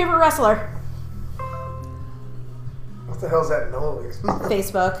 who's my favorite wrestler? What the hell's that noise?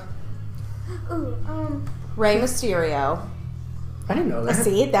 Facebook. Ooh, Rey Mysterio. I didn't know that.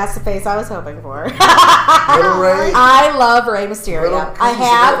 See, that's the face I was hoping for. Little Ray. I love Rey Mysterio. Little I piece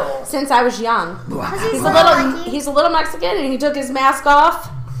have of metal. since I was young. He's He's a little Mexican, and he took his mask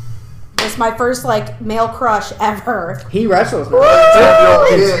off. It's my first male crush ever. He wrestles now. Oh,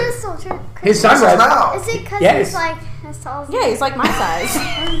 Wait, yeah. Crystal. His son Wrestles wrestles. now. Is it because Yes. he's like as tall as Yeah, he's like my size.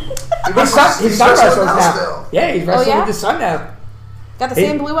 His son wrestles now. Still. Yeah, he's wrestling yeah? with his son now. Got the He-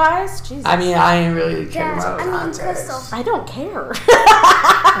 same blue eyes? Jesus. I mean, I ain't really checking him Yeah, out. I mean Contacts. Crystal. I don't care.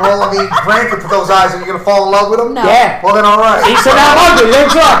 Well, I mean, Grant could put those eyes and you're going to fall in love with him? No. Yeah. Well, then all right. He said, I love you. Don't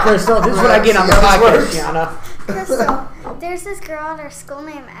talk, Crystal. This is what I get on the See how this podcast, works? Gianna. Crystal, there's this girl at our school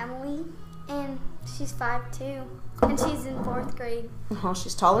named Emily, and she's 5'2", and she's in 4th grade. Well,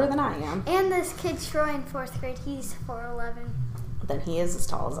 she's taller than I am. And this kid Troy in 4th grade, he's 4'11". Then he is as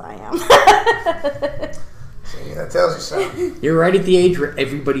tall as I am. See, that tells you something. You're right at the age where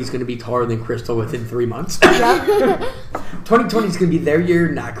everybody's going to be taller than Crystal within 3 months. 2020 is going to be their year,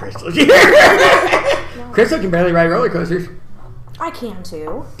 not Crystal's year. Crystal can barely ride roller coasters. I can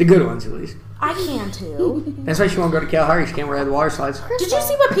too. The good ones, at least. I can too. That's why she won't go to Kalahari. She can't ride the water slides. Did you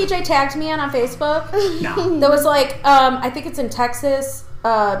see what PJ tagged me on Facebook? No. That was I think it's in Texas.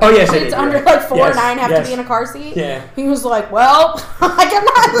 Oh, yes, I kids did, under yeah. 4 Yes, or 9 have yes. to be in a car seat. Yeah. He was like, "Well, I'm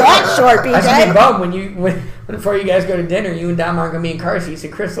not that short, PJ." I should be bummed when before you guys go to dinner, you and Dom aren't going to be in car seats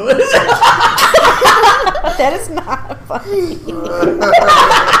and Crystal is. That is not funny.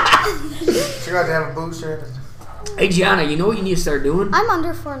 She got to have a booster. Hey, Gianna, you know what you need to start doing? I'm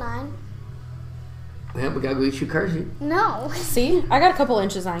under 4'9". Yeah, we got to go get you a car seat. No. See, I got a couple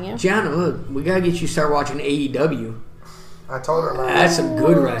inches on you. Gianna, look, we got to get you to start watching AEW. I told her about That's it. some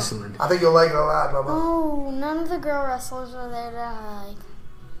good wrestling. I think you'll like it a lot, Bubba. Oh, none of the girl wrestlers are there that I like.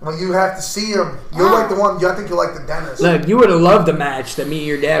 Well, you have to see him. You'll like the one. I think you'll like the dentist. Look, you would have loved the match that me and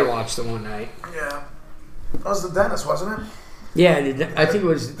your dad watched the one night. Yeah. That was the dentist, wasn't it? Yeah, I think it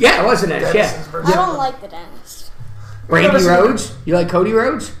was. Yeah, it was an Edge. Dennis's Yeah. version. I don't like the dentist. Randy Rhodes. You like Cody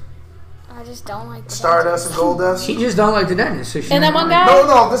Rhodes? I just don't like the Stardust and Goldust. She just don't like the dentist. So she And that one guy?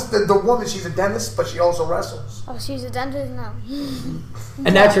 No, this the woman. She's a dentist, but she also wrestles. Oh, she's a dentist? No.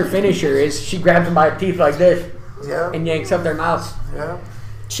 And that's her finisher. Is she grabs them by the teeth like this Yeah. and yanks up their mouths. Yeah.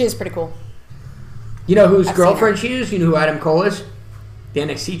 She is pretty cool. You know whose I've girlfriend she is? You know who Adam Cole is? The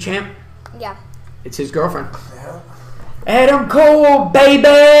NXT champ. Yeah. It's his girlfriend. Yeah. Adam Cole,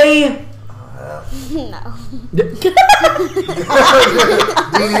 baby. No. Dean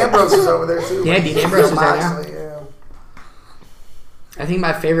Ambrose is over there too. Yeah, Dean Ambrose is there now. Moxley, yeah. I think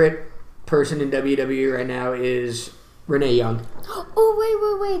my favorite person in WWE right now is Renee Young.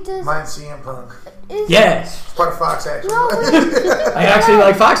 Oh, wait. Does Mine's CM Punk. is Yes. It's part of Fox, actually. No. I actually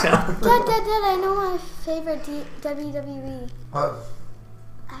like Fox now. Dad, I know my favorite WWE. What?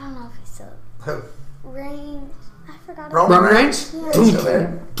 I don't know if he's still Who? Reigns. I forgot. Roman Roman Reigns? Yeah. He's still there.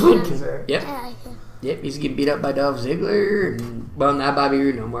 Boom. He's there. Yep. Yeah, I think. Yep, he's getting beat up by Dolph Ziggler. And, well, not Bobby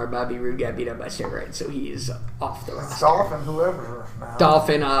Roode no more. Bobby Roode got beat up by steroids, so he is off the roster. Dolph and whoever now. Dolph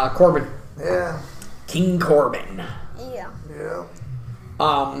and Corbin. Yeah. King Corbin. Yeah. Yeah.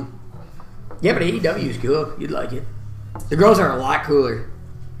 Yeah, but AEW is cool. You'd like it. The girls are a lot cooler.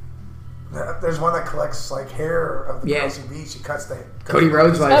 There's one that collects like hair of the Yeah. girls who beat. She cuts the. Cody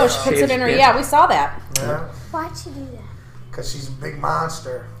Rhodes' wife. Oh, she puts it in her. Yeah, we saw that. Yeah. Why'd she do that? Because she's a big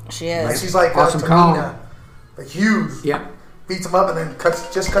monster. She Like, is. she's like Awesome Tamina, but huge. Yep. Beats them up and then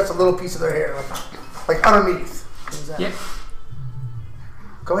cuts a little piece of their hair, like underneath. Yep.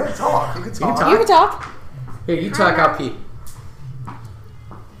 Go ahead, talk. You can talk. talk. You can talk. Here, you talk, I'll pee.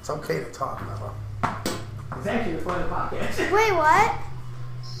 It's okay to talk, Bella. It's actually the point of the podcast. Wait, what?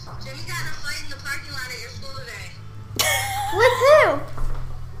 Jimmy got in a fight in the parking lot at your school today. With who?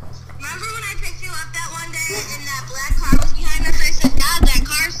 Remember when I picked you up that one day and that black car was behind us? I said, God, that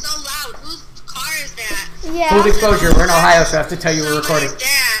car's so loud. Whose car is that? Yeah. Full disclosure, we're in Ohio, so I have to tell you we're recording.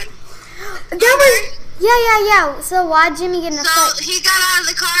 Dad. That was. Yeah. So why'd Jimmy get in a So fight? he got out of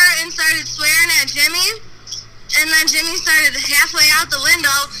the car and started swearing at Jimmy. And then Jimmy started halfway out the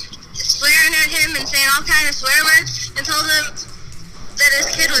window swearing at him and saying all kind of swear words and told him that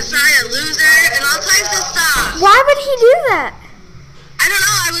his kid was probably a loser and all types of stuff. Why would he do that? I don't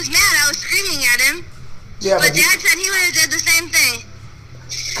know. I was mad. I was screaming at him. Yeah, But Dad said he would have did the same thing.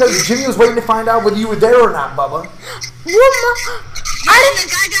 because Jimmy was waiting to find out whether you were there or not, Bubba. And the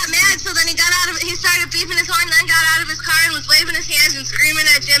guy got mad, so then he started beeping his horn, then got out of his car and was waving his hands and screaming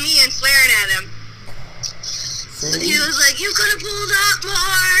at Jimmy and swearing at him. So he was like, you could have pulled up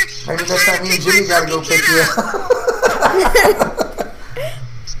more. Maybe next time me and Jimmy gotta go pick you up.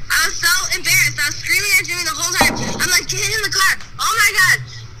 I was so embarrassed. I was screaming at Jimmy the whole time. I'm like, get in the car. Oh my God.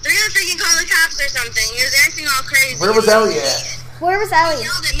 They're going to freaking call the cops or something. He was acting all crazy. Where was Ellie at? Where was He Ellie?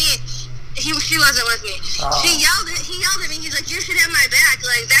 yelled at me. She wasn't with me. Oh. He yelled at me. He's like, you should have my back.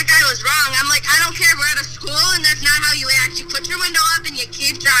 Like, that guy was wrong. I'm like, I don't care. We're at a school, and that's not how you act. You put your window up, and you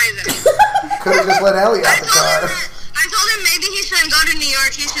keep driving. Could have just let Ellie out the car. I told him maybe he shouldn't go to New York.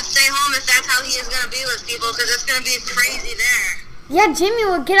 He should stay home if that's how he is going to be with people, because it's going to be crazy there. Yeah, Jimmy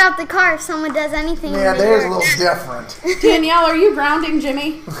will get out the car if someone does anything. Yeah, in New there's a York. little different. Danielle, are you grounding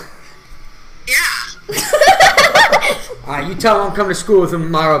Jimmy? Yeah. Alright, you tell him I'm coming to school with him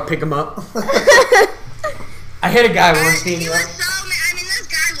tomorrow, I'll pick him up. I hit a guy once, He Danielle. was so mad. I mean, this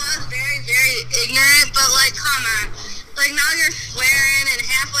guy was very, very ignorant, but, like, come on. Like, now you're swearing and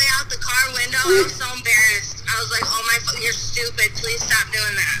halfway out the car window. I was so embarrassed. I was like, oh my, you're stupid. Please stop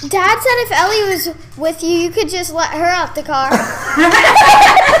doing that. Dad said if Ellie was with you, you could just let her out the car.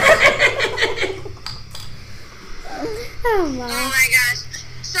 Oh Oh my. my gosh.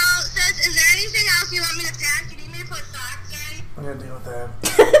 So, sis, is there anything else you want me to pack? You need me to put socks in? I'm gonna deal with that.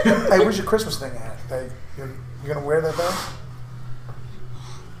 Hey, where's your Christmas thing at? Hey, you're gonna wear that though?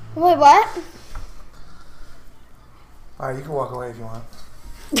 Wait, what? All right, you can walk away if you want.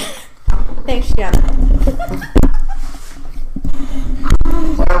 Thanks, Shanna.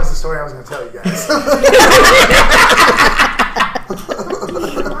 Well, that was the story I was gonna tell you guys.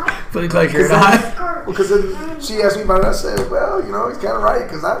 Fully close your eye. Because then she asked me about it. I said, well, you know, he's kind of right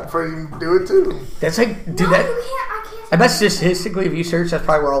because I'd probably do it too. That's like, dude, I bet statistically, if you search, that's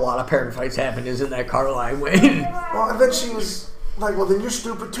probably where a lot of parent fights happen, is in that car line waiting. Well, and then she was like, well, then you're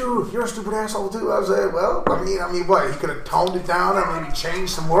stupid too. You're a stupid asshole too. I was like, well, I mean, what? He could have toned it down and maybe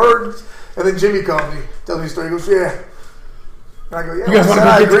changed some words. And then Jimmy calls me, tells me the story. He goes, yeah. And I go, yeah. You guys well,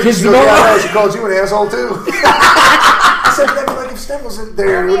 wanna I go get the agree. kids She to goes, go? yeah, she called you an asshole too. I said, but like if Steph wasn't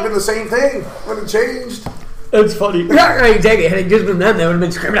there, it would have been the same thing. Wouldn't have changed. That's funny. Yeah, right, exactly. Had it just been them, they would have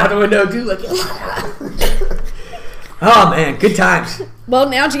been screaming out the window too. Like, oh man, good times. Well,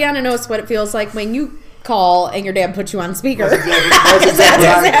 now Gianna knows what it feels like when you call and your dad puts you on speaker. That's exactly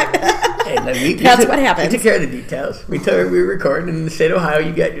right. Hey, then we That's what happens. We took care of the details. We told her we were recording in the state of Ohio.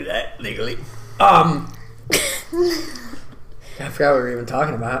 You gotta do that legally. I forgot what we were even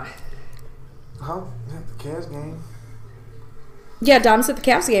talking about. Oh, yeah, the Cavs game. Yeah, Dom's at the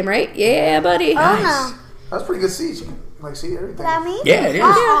Cavs game, right? Yeah, buddy. Oh Nice. no. That's pretty good seats. You can like see everything. That me? Yeah, it is.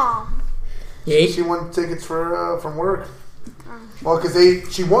 Oh. Yeah. She won tickets for from work. Well,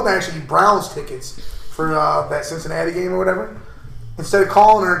 because she won actually Browns tickets for that Cincinnati game or whatever. Instead of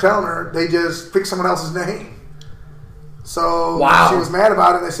calling her and telling her, they just picked someone else's name. So Wow. she was mad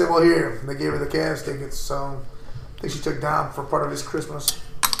about it. And they said, "Well, here." And they gave her the Cavs tickets. So I think she took down for part of this Christmas.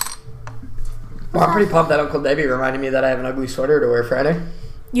 Well, I'm pretty pumped that Uncle Debbie reminded me that I have an ugly sweater to wear Friday.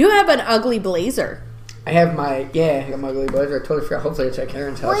 You have an ugly blazer. I have I got my ugly blazer. I totally forgot. Hopefully it's at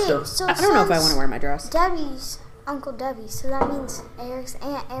Karen's house Wait, still. so I don't know if I since want to wear my dress. Debbie's Uncle Debbie, so that means Eric's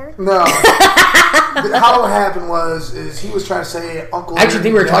Aunt Eric? No. How it happened is he was trying to say Uncle I actually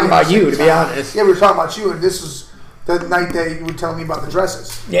think we were talking about you, to be honest. Yeah, we were talking about you, and this was the night that you were telling me about the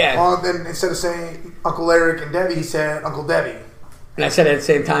dresses. Yeah. Then instead of saying Uncle Eric and Debbie, he said Uncle Debbie. And I said it at the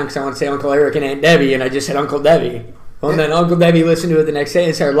same time because I want to say Uncle Eric and Aunt Debbie, and I just said Uncle Debbie. Well, then Uncle Debbie listened to it the next day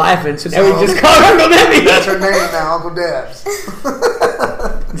and started laughing, so now we just call her Uncle Debbie. That's her name now, Uncle Debs.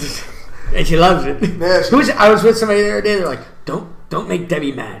 And she loves it. Yeah, I was with somebody the other day, they're like, don't make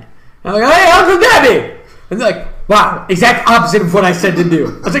Debbie mad. And I'm like, hey, Uncle Debbie! And they're like, wow, exact opposite of what I said to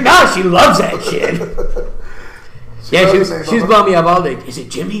do. I was like, no, she loves that shit. She was blowing me up all day. Is it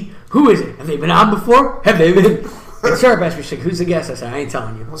Jimmy? Who is it? Have they been on before? Have they been? And Sarah asked me, she's like, who's the guest? I said, I ain't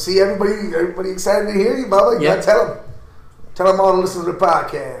telling you. Well, see, everybody excited to hear you, Bubba. You gotta tell them. Tell them all to listen to the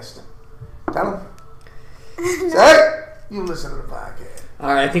podcast. Tell them. Say, hey, you listen to the podcast.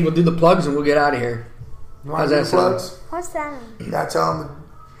 All right, I think we'll do the plugs and we'll get out of here. You want to do the plugs? What's that mean? You gotta tell them.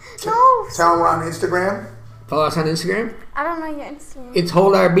 No. Tell them we're on Instagram. Follow us on Instagram. I don't know your Instagram. It's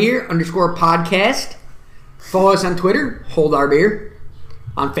HoldOurBeer_podcast. Follow us on Twitter, Hold Our Beer.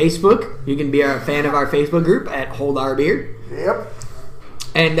 On Facebook, you can be a fan of our Facebook group at Hold Our Beer. Yep.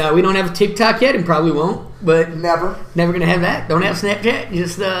 And we don't have a TikTok yet and probably won't, but Never going to have that. Don't have Snapchat.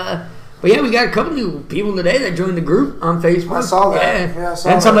 Just, but yeah, we got a couple new people today that joined the group on Facebook. I saw that. Yeah, I saw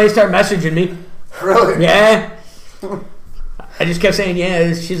and somebody started messaging me. Really? Yeah. I just kept saying,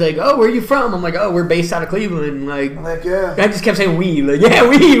 yeah. She's like, oh, where are you from? I'm like, oh, we're based out of Cleveland. Like yeah. I just kept saying we. Like, yeah,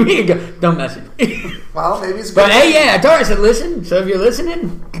 we. Don't message me. Well, maybe it's good. But hey, yeah, I told her, I said, listen. So if you're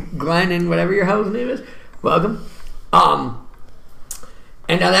listening, Glenn and whatever your host's name is, welcome.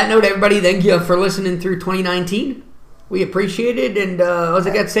 And on that note, everybody, thank you for listening through 2019. We appreciate it. And all I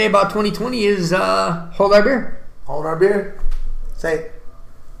got to say about 2020 is hold our beer. Hold our beer. Say.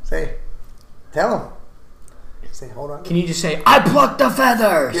 Tell them. Say, hold on. Can you just say, I plucked the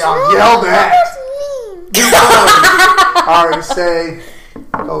feathers? Yeah, I'll yell that. That's mean. All right, say,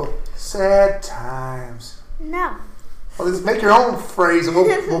 sad times. No. Well, just make your own phrase and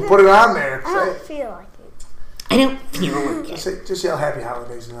we'll put it on there. I don't feel like it. I don't feel like it. Just yell happy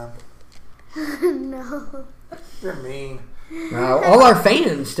holidays to them. No. You're mean. All our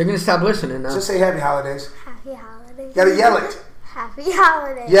fans, they're going to stop listening now. Just say happy holidays. Happy holidays. You gotta yell it. Happy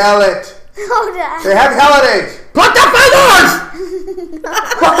holidays. Yell it. Hold on. Say happy holidays. Pluck the feathers!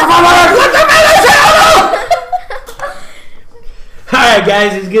 Pluck the feathers! Pluck the feathers! Alright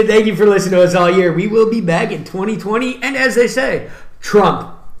guys, it's good. Thank you for listening to us all year. We will be back in 2020, and as they say,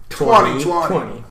 Trump 2020.